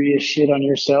serious shit on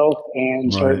yourself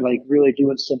and start Right. like really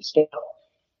doing some stuff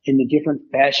in the different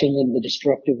fashion and the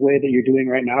destructive way that you're doing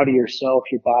right now to yourself,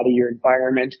 your body, your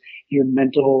environment, your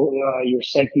mental, your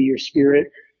psyche, your spirit,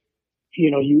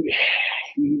 you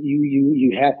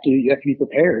have to be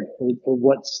prepared for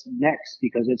what's next,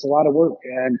 because it's a lot of work.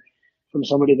 And from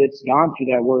somebody that's gone through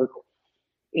that work,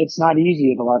 it's not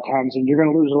easy a lot of times, and you're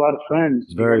going to lose a lot of friends.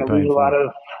 It's very you're going to lose painful. a lot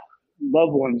of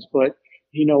loved ones. But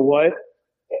you know what?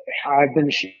 I've been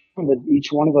shown that each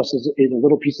one of us is a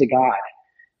little piece of God,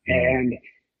 and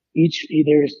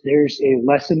there's a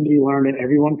lesson to be learned in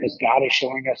everyone, because God is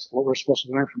showing us what we're supposed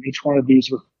to learn from each one of these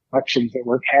reflections that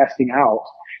we're casting out.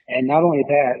 And not only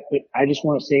that, but I just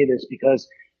want to say this because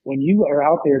when you are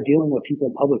out there dealing with people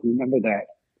in public, remember that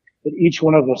each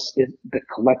one of us is the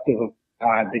collective of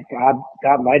God, the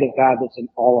God, light of God that's in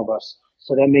all of us.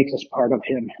 So that makes us part of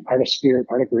Him, part of Spirit,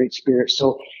 part of Great Spirit.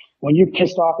 So when you're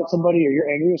pissed off at somebody or you're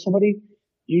angry with somebody,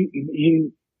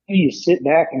 you sit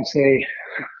back and say,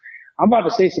 I'm about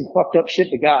to say some fucked up shit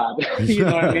to God. You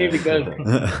know what I mean? Because,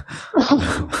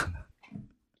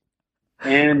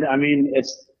 and I mean,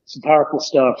 it's powerful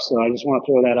stuff. So I just want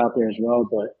to throw that out there as well.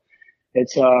 But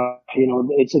it's,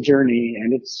 it's a journey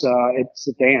and it's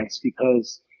a dance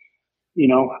because,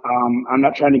 I'm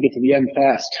not trying to get to the end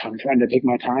fast. I'm trying to take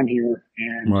my time here.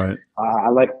 And, right. I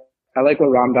like what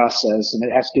Ram Dass says, and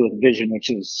it has to do with vision, which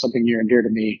is something near and dear to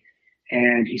me.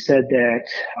 And he said that,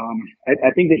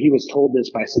 I think that he was told this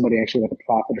by somebody actually like a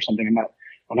prophet or something. I'm not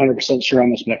 100% sure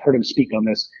on this, but I've heard him speak on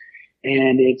this.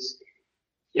 And it's,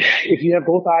 if you have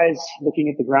both eyes looking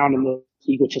at the ground in the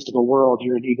egotistical world,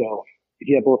 you're an ego. If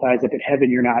you have both eyes up at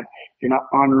heaven, you're not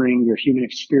honoring your human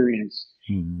experience.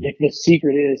 Mm-hmm. If the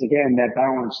secret is, again, that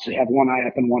balance to have one eye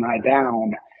up and one eye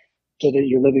down, so that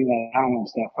you're living that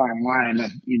balance, that fine line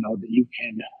of, that you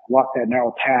can walk that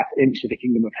narrow path into the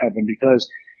kingdom of heaven, because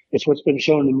it's what's been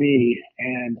shown to me.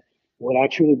 And what I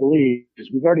truly believe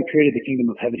is we've already created the kingdom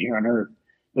of heaven here on earth,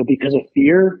 but because of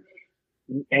fear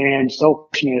and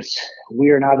selfishness, we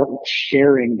are not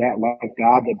sharing that love of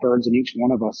God that burns in each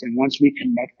one of us. And once we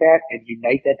connect that and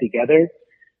unite that together,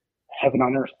 heaven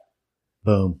on earth.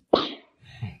 Boom.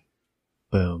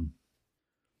 Boom.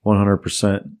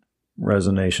 100%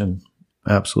 resonation.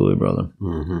 Absolutely, brother.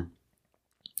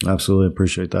 Mm-hmm. Absolutely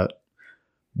appreciate that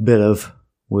bit of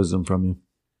wisdom from you.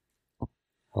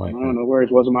 I don't know where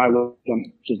it wasn't my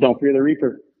wisdom. Just don't fear the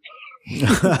reaper.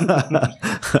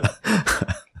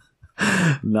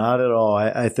 Not at all.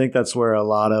 I think that's where a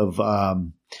lot of,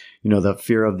 the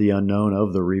fear of the unknown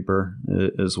of the reaper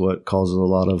is what causes a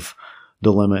lot of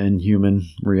dilemma in human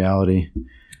reality.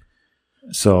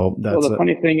 So that's the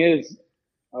funny thing is,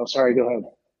 oh, sorry, go ahead.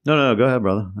 No, go ahead,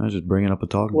 brother. I was just bringing up a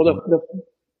talking point. Well,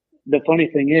 the funny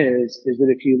thing is that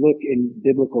if you look in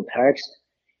biblical text,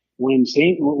 when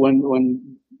the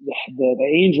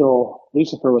angel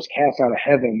Lucifer was cast out of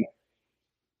heaven,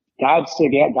 God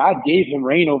gave him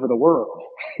reign over the world.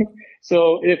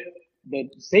 So if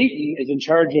Satan is in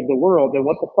charge of the world, then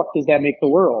what the fuck does that make the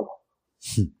world?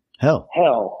 Hell.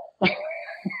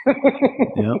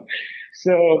 Yep.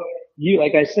 So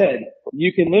like I said,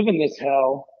 you can live in this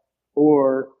hell,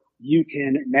 or you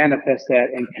can manifest that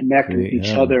and connect with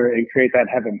each other and create that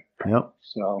heaven. Yep.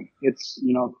 So it's,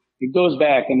 it goes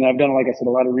back, and I've done, like I said, a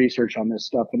lot of research on this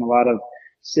stuff and a lot of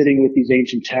sitting with these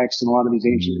ancient texts and a lot of these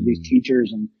these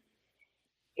teachers, and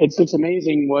it's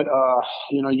amazing what,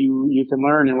 you can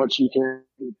learn and what you can,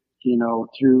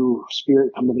 through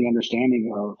spirit come to the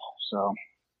understanding of. So.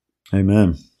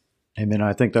 Amen.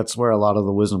 I think that's where a lot of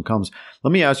the wisdom comes.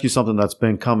 Let me ask you something that's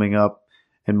been coming up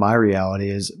in my reality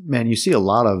is, man, you see a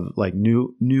lot of like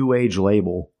new age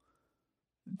label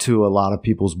to a lot of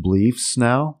people's beliefs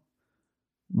now.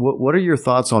 What are your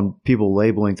thoughts on people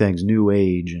labeling things new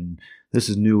age and this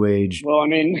is new age? Well, I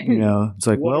mean, it's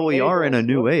like, well, we are in a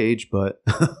new age, but.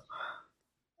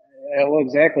 Well,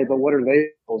 exactly. But what are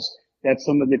labels? That's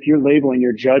if you're labeling,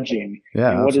 you're judging.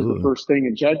 Yeah. And what absolutely. is the first thing?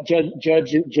 And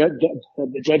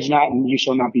judge not, and you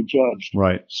shall not be judged.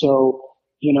 Right. So,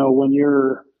 when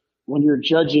you're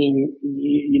judging,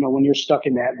 when you're stuck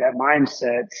in that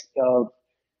mindset of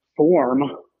form,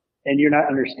 and you're not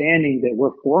understanding that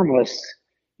we're formless,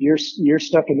 you're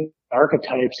stuck in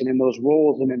archetypes and in those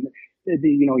roles, and then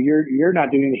you're not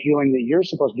doing the healing that you're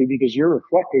supposed to do because you're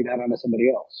reflecting that onto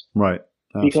somebody else. Right.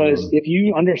 Absolutely. Because if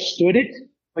you understood it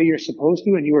the way you're supposed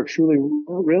to, and you were truly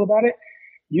real about it,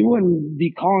 you wouldn't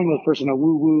be calling the person a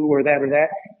woo woo or that.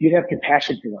 You'd have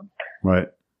compassion for them. Right.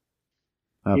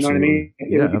 Absolutely. You know what I mean?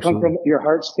 It would come from your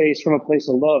heart space, from a place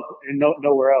of love, and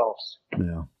nowhere else.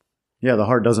 Yeah. Yeah. The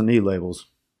heart doesn't need labels.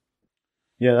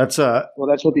 Yeah, that's well,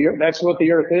 that's what the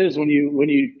Earth is. When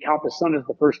you count the sun as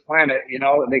the first planet,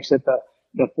 it makes it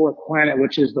the fourth planet,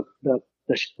 which is the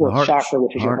fourth chakra,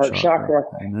 which is your heart chakra.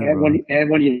 And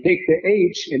when you take the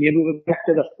H and you move it back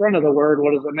to the front of the word,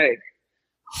 what does it make?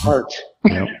 Heart.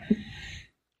 Yep.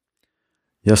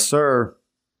 Yes, sir.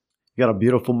 You got a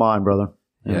beautiful mind, brother.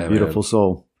 And a beautiful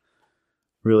soul.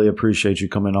 Really appreciate you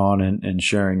coming on and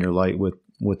sharing your light with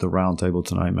the round table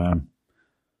tonight, man.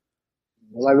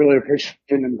 Well, I really appreciate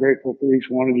it, and I'm grateful for each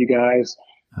one of you guys.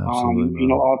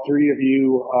 Absolutely. All three of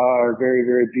you are very,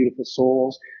 very beautiful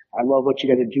souls. I love what you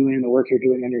guys are doing, the work you're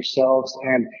doing on yourselves.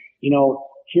 And,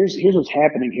 here's what's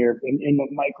happening here. In the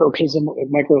micro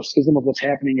schism of what's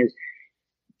happening is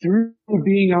through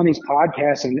being on these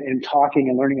podcasts and talking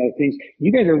and learning other things,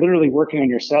 you guys are literally working on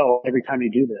yourself every time you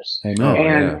do this.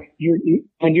 Amen.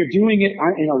 And you're doing it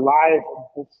in a live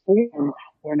form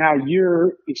where now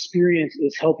your experience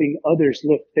is helping others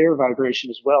lift their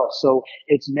vibration as well. So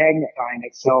it's magnifying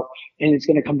itself, and it's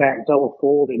going to come back double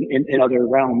fold in other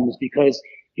realms, because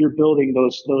you're building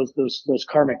those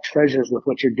karmic treasures with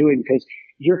what you're doing, because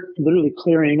you're literally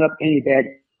clearing up any bad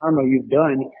karma you've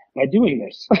done by doing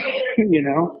this. You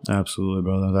know? Absolutely,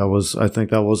 brother. I think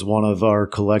that was one of our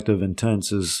collective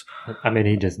intents is, I mean,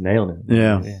 he just nailed it.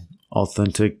 Yeah.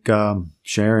 Authentic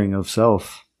sharing of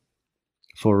self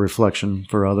for reflection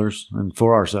for others and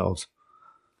for ourselves.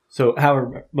 So,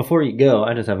 Howard, before you go,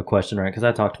 I just have a question, right? Because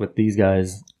I talked with these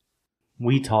guys.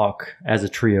 We talk as a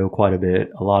trio quite a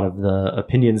bit. A lot of the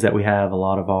opinions that we have, a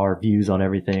lot of our views on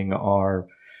everything are,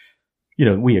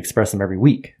 we express them every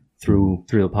week through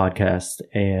the podcast.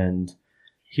 And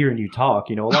hearing you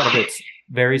talk, a lot of it's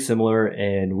very similar,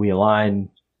 and we align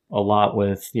a lot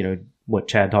with, what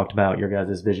Chad talked about, your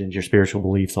guys' visions, your spiritual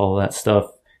beliefs, all of that stuff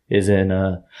is in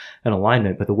an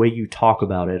alignment. But the way you talk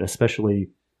about it, especially,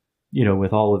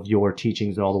 with all of your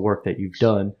teachings and all the work that you've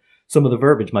done, some of the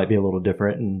verbiage might be a little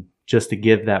different. And just to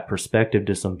give that perspective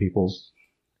to some people,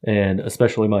 and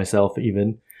especially myself,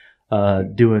 even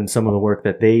doing some of the work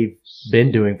that they've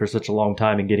been doing for such a long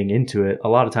time and getting into it, a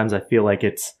lot of times I feel like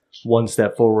it's one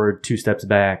step forward, 2 steps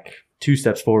back, 2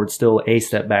 steps forward, still a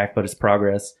step back, but it's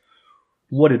progress.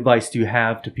 What advice do you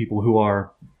have to people who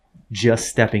are just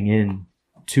stepping in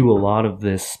to a lot of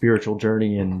this spiritual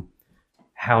journey, and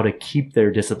how to keep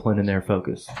their discipline and their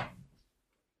focus?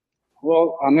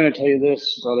 Well, I'm going to tell you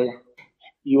this, brother.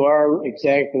 You are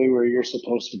exactly where you're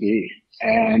supposed to be.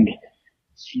 And,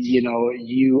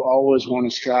 you always want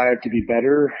to strive to be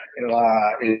better,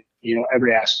 in,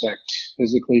 every aspect,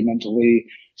 physically, mentally,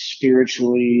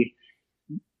 spiritually.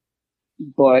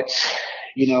 But,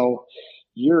 you're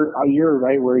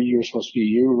right where you're supposed to be.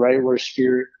 You're right where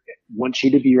spirit wants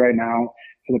you to be right now,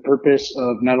 for the purpose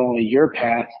of not only your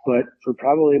path, but for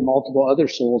probably multiple other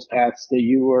souls' paths that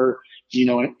you are,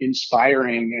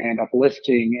 inspiring and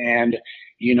uplifting and,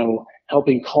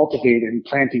 helping cultivate and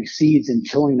planting seeds and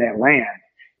tilling that land.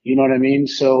 You know what I mean?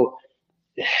 So,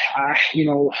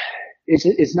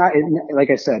 it's not,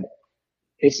 like I said,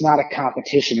 it's not a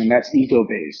competition, and that's ego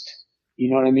based. You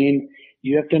know what I mean?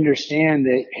 You have to understand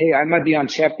that, hey, I might be on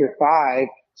chapter 5,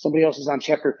 somebody else is on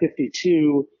chapter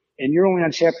 52, and you're only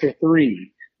on chapter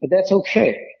 3, but that's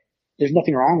okay. There's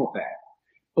nothing wrong with that.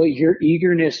 But your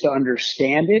eagerness to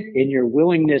understand it and your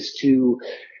willingness to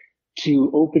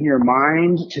open your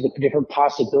mind to the different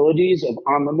possibilities of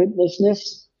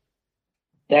unlimitlessness,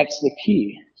 that's the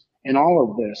key in all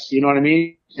of this. You know what I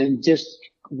mean? And just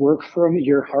work from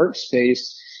your heart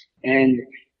space and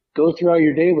go throughout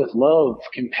your day with love,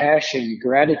 compassion,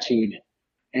 gratitude,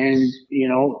 and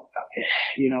it'll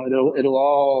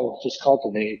all just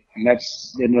cultivate, and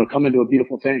it'll come into a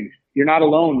beautiful thing. You're not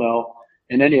alone though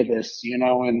in any of this,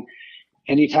 and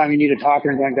anytime you need to talk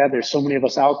or anything like that, there's so many of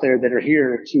us out there that are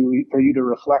here for you to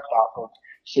reflect off of,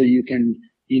 so you can,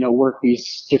 work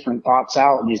these different thoughts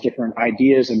out and these different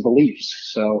ideas and beliefs.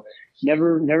 So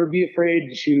never be afraid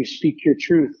to speak your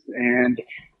truth and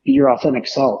be your authentic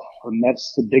self. And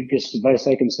that's the biggest advice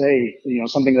I can say.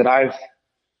 Something that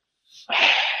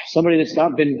somebody that's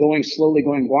not been slowly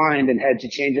going blind and had to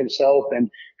change himself and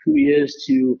who he is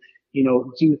to,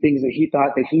 do things that he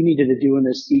thought that he needed to do in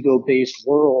this ego-based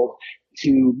world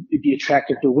to be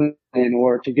attractive to women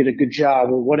or to get a good job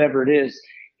or whatever it is.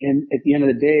 And at the end of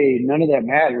the day, none of that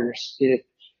matters if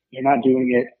you're not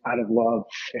doing it out of love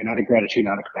and out of gratitude,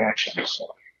 out of compassion. So.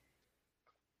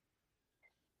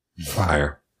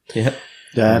 Fire. Yeah.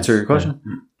 Did I answer your question?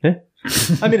 Yeah.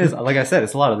 I mean, like I said,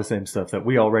 it's a lot of the same stuff that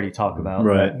we already talk about.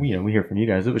 Right. But, we hear from you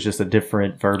guys. It was just a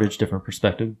different verbiage, different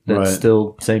perspective. That's Right.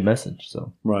 still same message.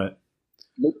 So. Right.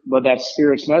 But that's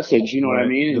spirit's message, you know what I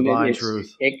mean? And Divine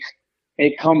truth.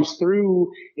 It comes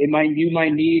through. You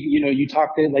might need, you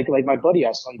talk to like my buddy I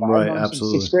was talking about. Right, I know him since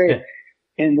absolutely. 6th grade.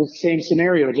 In the same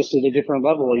scenario, just at a different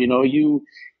level. You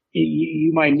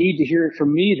might need to hear it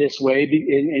from me this way,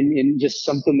 and just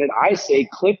something that I say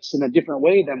clicks in a different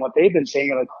way than what they've been saying.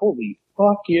 You're like, holy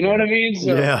fuck, you know what I mean?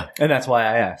 So, Yeah. And that's why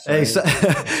I asked. Hey,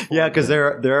 yeah, because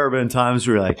there have been times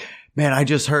where you're like, man, I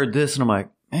just heard this, and I'm like,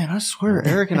 man, I swear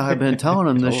Eric and I have been telling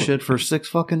him this shit for 6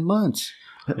 fucking months.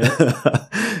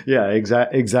 Yeah,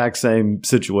 exact same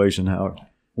situation, Howard.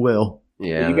 Will.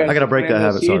 Yeah. You guys I gotta break that plant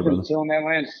habit, those sorry, seeds brother. until that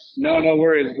land. No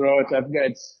worries, bro. I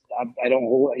don't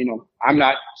hold, I'm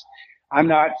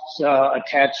not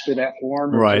attached to that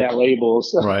form or Right. to that label.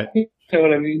 So, Right. you know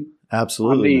what I mean?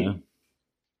 Absolutely, I'm me. man.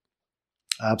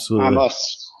 Absolutely. I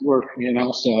must work,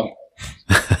 so.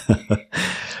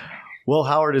 Well,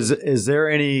 Howard, is there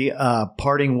any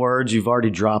parting words? You've already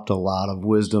dropped a lot of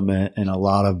wisdom and a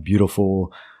lot of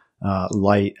beautiful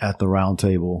light at the round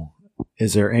table.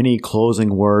 Is there any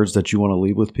closing words that you want to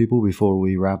leave with people before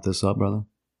we wrap this up, brother?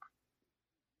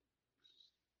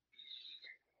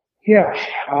 Yeah.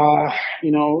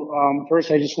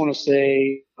 First I just want to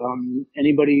say,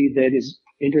 anybody that is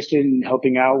interested in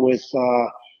helping out with,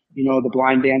 the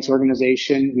Blind Dance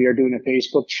organization, we are doing a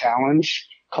Facebook challenge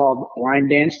called Blind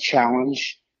Dance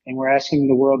Challenge, and we're asking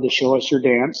the world to show us your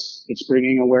dance. It's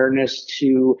bringing awareness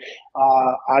to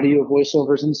audio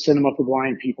voiceovers and cinema for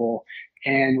blind people,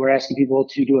 and we're asking people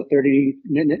to do a 30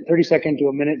 second to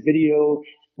a minute video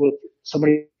with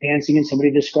somebody dancing and somebody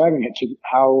describing it, to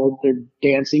how they're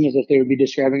dancing as if they would be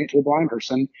describing it to a blind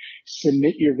person.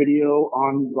 Submit your video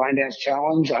on Blind Dance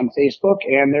Challenge on Facebook,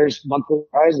 and there's monthly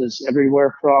prizes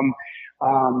everywhere from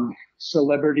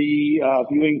celebrity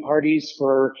viewing parties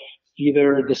for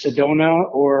either the Sedona,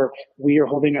 or we are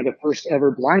holding the first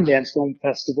ever Blind Dance Film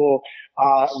Festival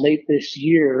late this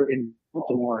year in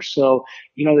Baltimore. So,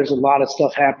 there's a lot of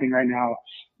stuff happening right now.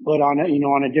 But on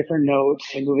a different note,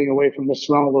 and moving away from this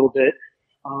realm a little bit,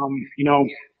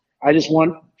 I just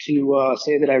want to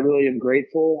say that I really am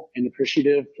grateful and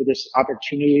appreciative for this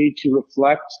opportunity to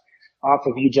reflect off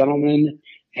of you gentlemen.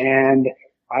 And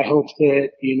I hope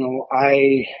that,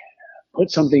 I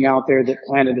put something out there that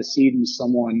planted a seed in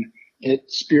someone, that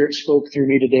Spirit spoke through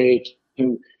me today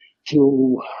to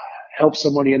help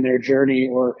somebody in their journey,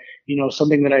 or,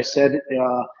 something that I said,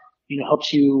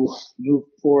 helps you move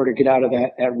forward or get out of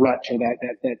that rut or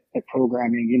that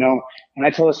programming, And I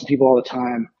tell this to people all the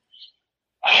time.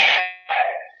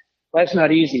 Life's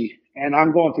not easy, and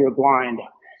I'm going through a blind,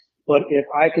 but if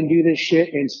I can do this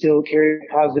shit and still carry a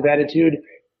positive attitude,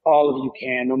 all of you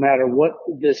can, no matter what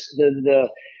the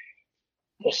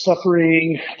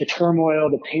suffering, the turmoil,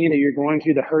 the pain that you're going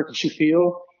through, the hurt that you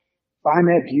feel, find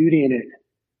that beauty in it,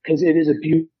 because it is a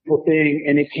beautiful thing,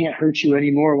 and it can't hurt you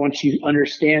anymore once you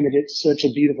understand that it's such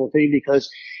a beautiful thing. Because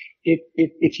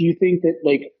if you think that,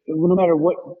 like, no matter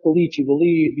what belief you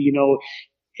believe,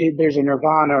 there's a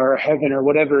nirvana or a heaven or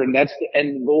whatever, and that's the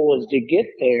end goal is to get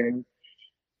there,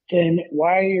 then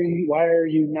why are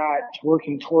you not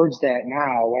working towards that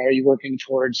now? Why are you working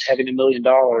towards having $1 million?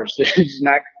 It's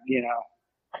not,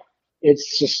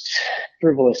 it's just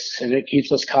frivolous, and it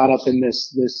keeps us caught up in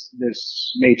this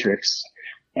matrix.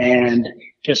 And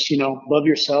just, love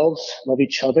yourselves, love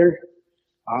each other.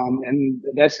 And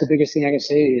that's the biggest thing I can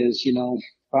say is,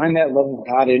 find that love of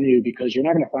God in you, because you're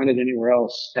not going to find it anywhere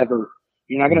else ever.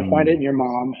 You're not going to find it in your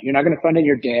mom. You're not going to find it in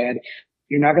your dad.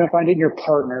 You're not going to find it in your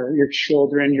partner, your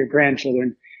children, your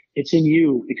grandchildren. It's in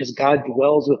you, because God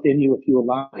dwells within you if you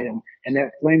allow him. And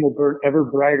that flame will burn ever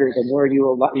brighter the more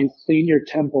you clean your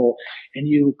temple, and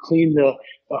you clean the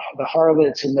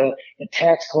harlots and the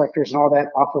tax collectors and all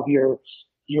that off of your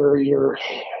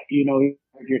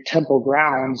temple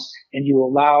grounds, and you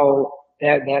allow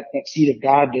that seed of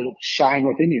God to shine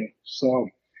within you. So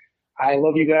I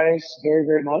love you guys very,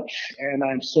 very much, and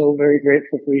I'm so very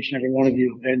grateful for each and every one of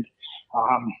you. And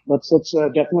let's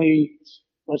definitely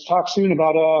talk soon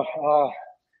about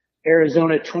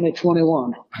Arizona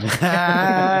 2021.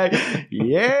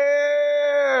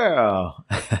 Yeah.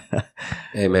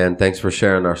 Hey man, thanks for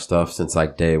sharing our stuff since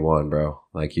like day one, bro.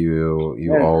 Like you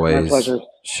always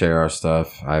share our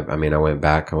stuff. I went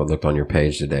back, I looked on your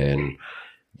page today, and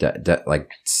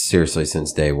like seriously,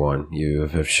 since day one, you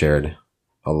have shared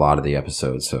a lot of the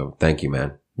episodes. So thank you,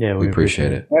 man. Yeah, we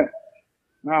appreciate it. Yeah.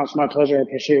 No, it's my pleasure. I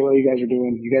appreciate what you guys are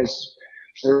doing. You guys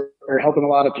are helping a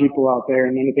lot of people out there,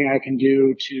 and anything I can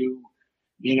do to,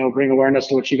 bring awareness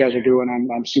to what you guys are doing,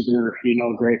 I'm super,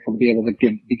 grateful to be able to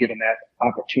be given that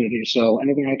opportunity. So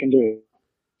anything I can do.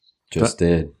 Just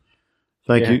did.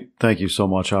 Thank you so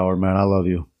much, Howard, man. I love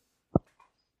you.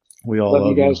 We all love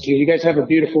you guys too. You guys have a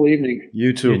beautiful evening.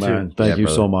 You too, man. Thank you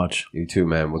so much. You too,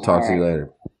 man. We'll talk to you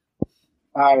later.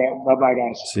 All right. Bye-bye,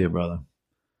 guys. See you, brother.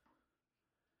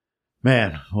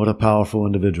 Man, what a powerful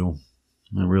individual.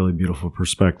 A really beautiful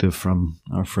perspective from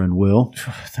our friend Will.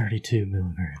 32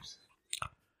 milligrams.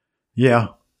 Yeah,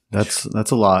 that's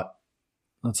a lot.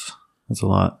 That's a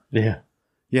lot. Yeah.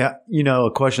 Yeah,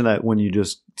 a question that when you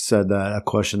just said that, a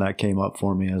question that came up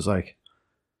for me is like,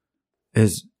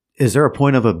 is there a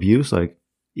point of abuse? Like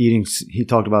eating, he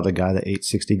talked about the guy that ate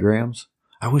 60 grams.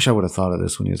 I wish I would have thought of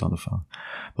this when he was on the phone.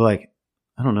 But like,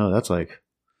 I don't know, that's like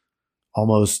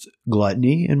almost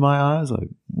gluttony in my eyes. Like,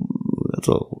 I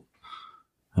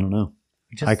don't know.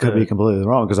 I could be completely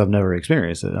wrong because I've never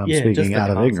experienced it. I'm speaking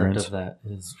out of ignorance. Of that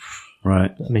is,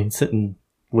 right. I mean, sitting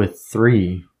with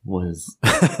 3 was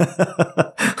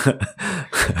it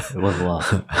was a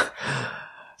lot.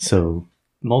 So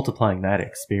multiplying that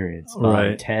experience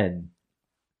by 10,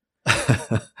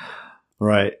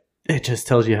 right? It just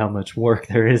tells you how much work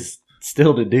there is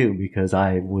still to do, because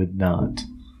I don't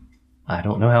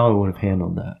know how I would have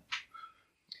handled that.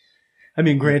 I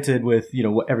mean, granted, with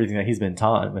everything that he's been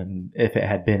taught, and if it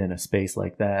had been in a space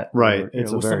like that, right, or,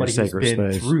 it's a very sacred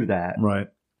space. Through that, right?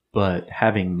 But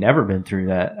having never been through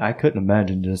that, I couldn't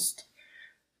imagine just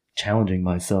challenging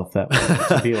myself that way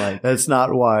to be like. It's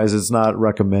not wise. It's not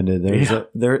recommended.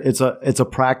 It's a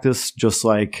practice, just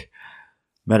like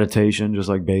meditation, just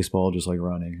like baseball, just like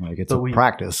running. Like it's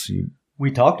practice.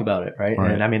 We talked about it, right?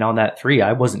 And I mean, on that 3,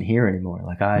 I wasn't here anymore.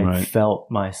 Like I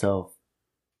felt myself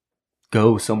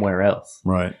go somewhere else.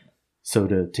 Right. So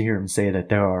to hear him say that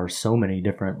there are so many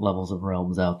different levels of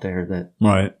realms out there that,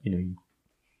 that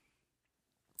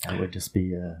would just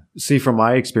be See, from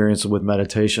my experience with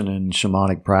meditation and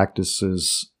shamanic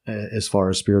practices, as far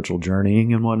as spiritual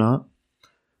journeying and whatnot,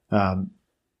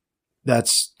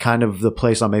 that's kind of the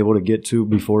place I'm able to get to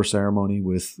before ceremony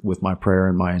with my prayer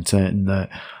and my intent, and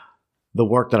the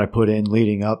work that I put in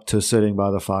leading up to sitting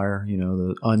by the fire,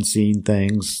 the unseen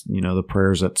things, the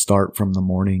prayers that start from the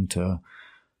morning to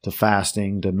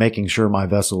fasting, to making sure my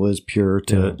vessel is pure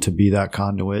to be that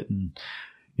conduit. And,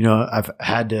 I've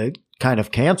had to kind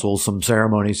of cancel some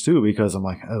ceremonies too, because I'm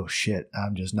like, oh shit,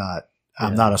 I'm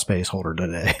not a space holder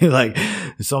today. Like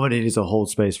somebody needs to hold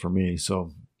space for me.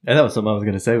 So. And that was something I was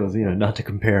going to say was, not to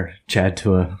compare Chad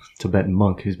to a Tibetan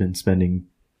monk who's been spending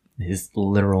his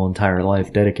literal entire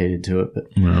life dedicated to it. But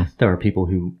there are people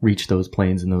who reach those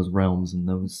planes and those realms and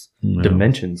those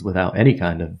dimensions without any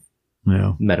kind of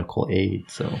medical aid.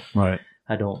 So I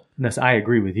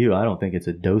agree with you. I don't think it's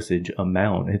a dosage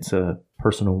amount. It's a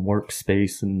personal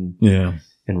workspace and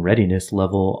readiness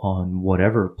level on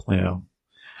whatever plane. Yeah.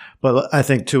 But I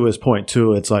think to his point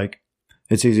too, it's like,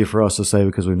 it's easy for us to say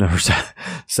because we've never sat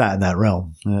in that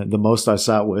realm. The most I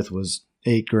sat with was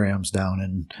 8 grams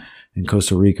down in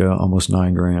Costa Rica, almost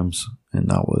 9 grams. And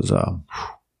that was a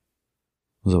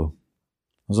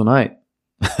night.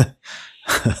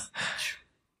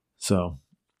 So,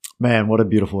 man, what a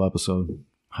beautiful episode.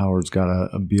 Howard's got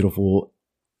a beautiful,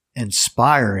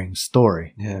 inspiring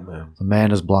story. Yeah, man. The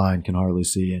man is blind, can hardly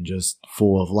see, and just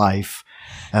full of life,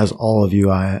 as all of you,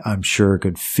 I'm sure,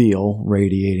 could feel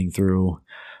radiating through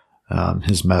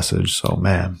his message. So,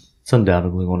 man. It's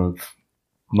undoubtedly one of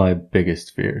my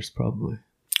biggest fears, probably.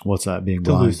 What's that, being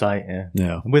to blind? lose sight,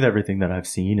 yeah. With everything that I've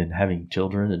seen and having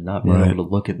children and not being able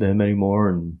to look at them anymore.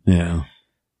 And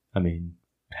I mean,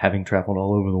 having traveled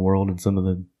all over the world and some of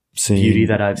the beauty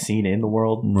that I've seen in the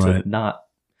world, to not,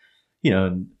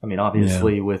 I mean,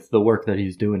 obviously with the work that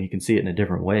he's doing, he can see it in a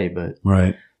different way, but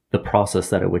the process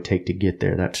that it would take to get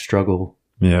there, that struggle,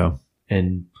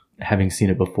 and having seen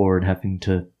it before and having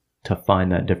to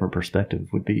find that different perspective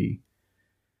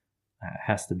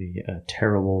has to be a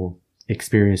terrible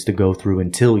experience to go through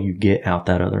until you get out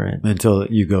that other end. Until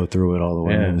you go through it all the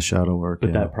way in the shadow work.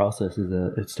 But that process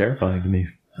it's terrifying to me.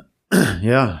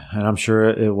 Yeah, and I'm sure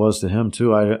it was to him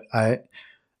too. I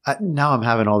now I'm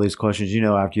having all these questions.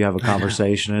 After you have a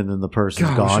conversation and then the person's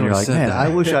gone, you're like, man, I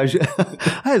wish I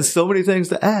had so many things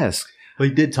to ask. Well,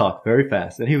 he did talk very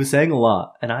fast, and he was saying a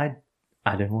lot, and I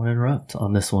didn't want to interrupt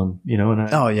on this one,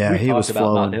 and he was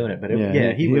flowing. Not doing it, but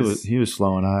he was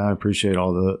flowing. I appreciate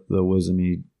all the wisdom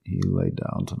he laid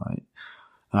down tonight.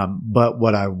 But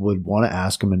what I would want to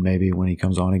ask him, and maybe when he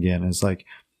comes on again, is like,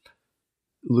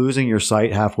 losing your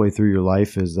sight halfway through your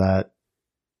life, is that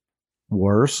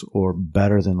worse or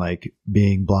better than like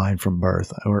being blind from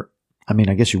birth? Or, I mean,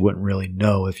 I guess you wouldn't really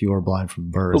know if you were blind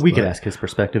from birth. But we could ask his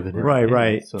perspective.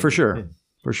 Right. So, for sure.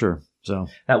 So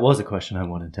that was a question I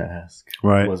wanted to ask.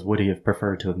 Right. Was, would he have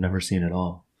preferred to have never seen it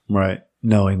all? Right.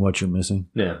 Knowing what you're missing.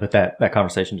 Yeah, but that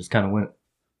conversation just kind of went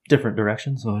different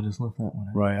directions, so I just left that one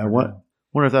out. Right. I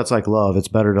wonder if that's like love. It's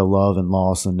better to love and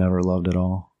lost than never loved at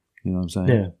all. You know what I'm saying?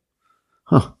 Yeah.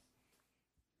 Huh.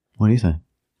 What do you think?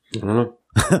 I don't know.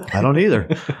 I don't either.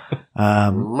 I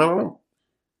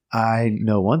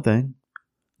know one thing,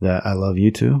 that I love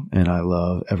you two, and I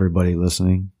love everybody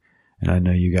listening. And I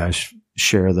know you guys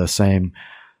share the same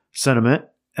sentiment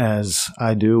as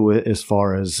I do as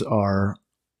far as our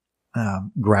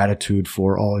gratitude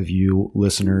for all of you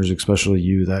listeners, especially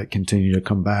you that continue to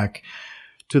come back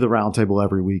to the roundtable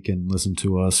every week and listen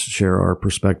to us share our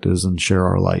perspectives and share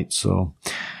our light. So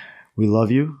we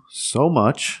love you so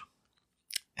much.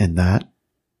 And that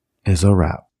is a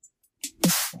wrap.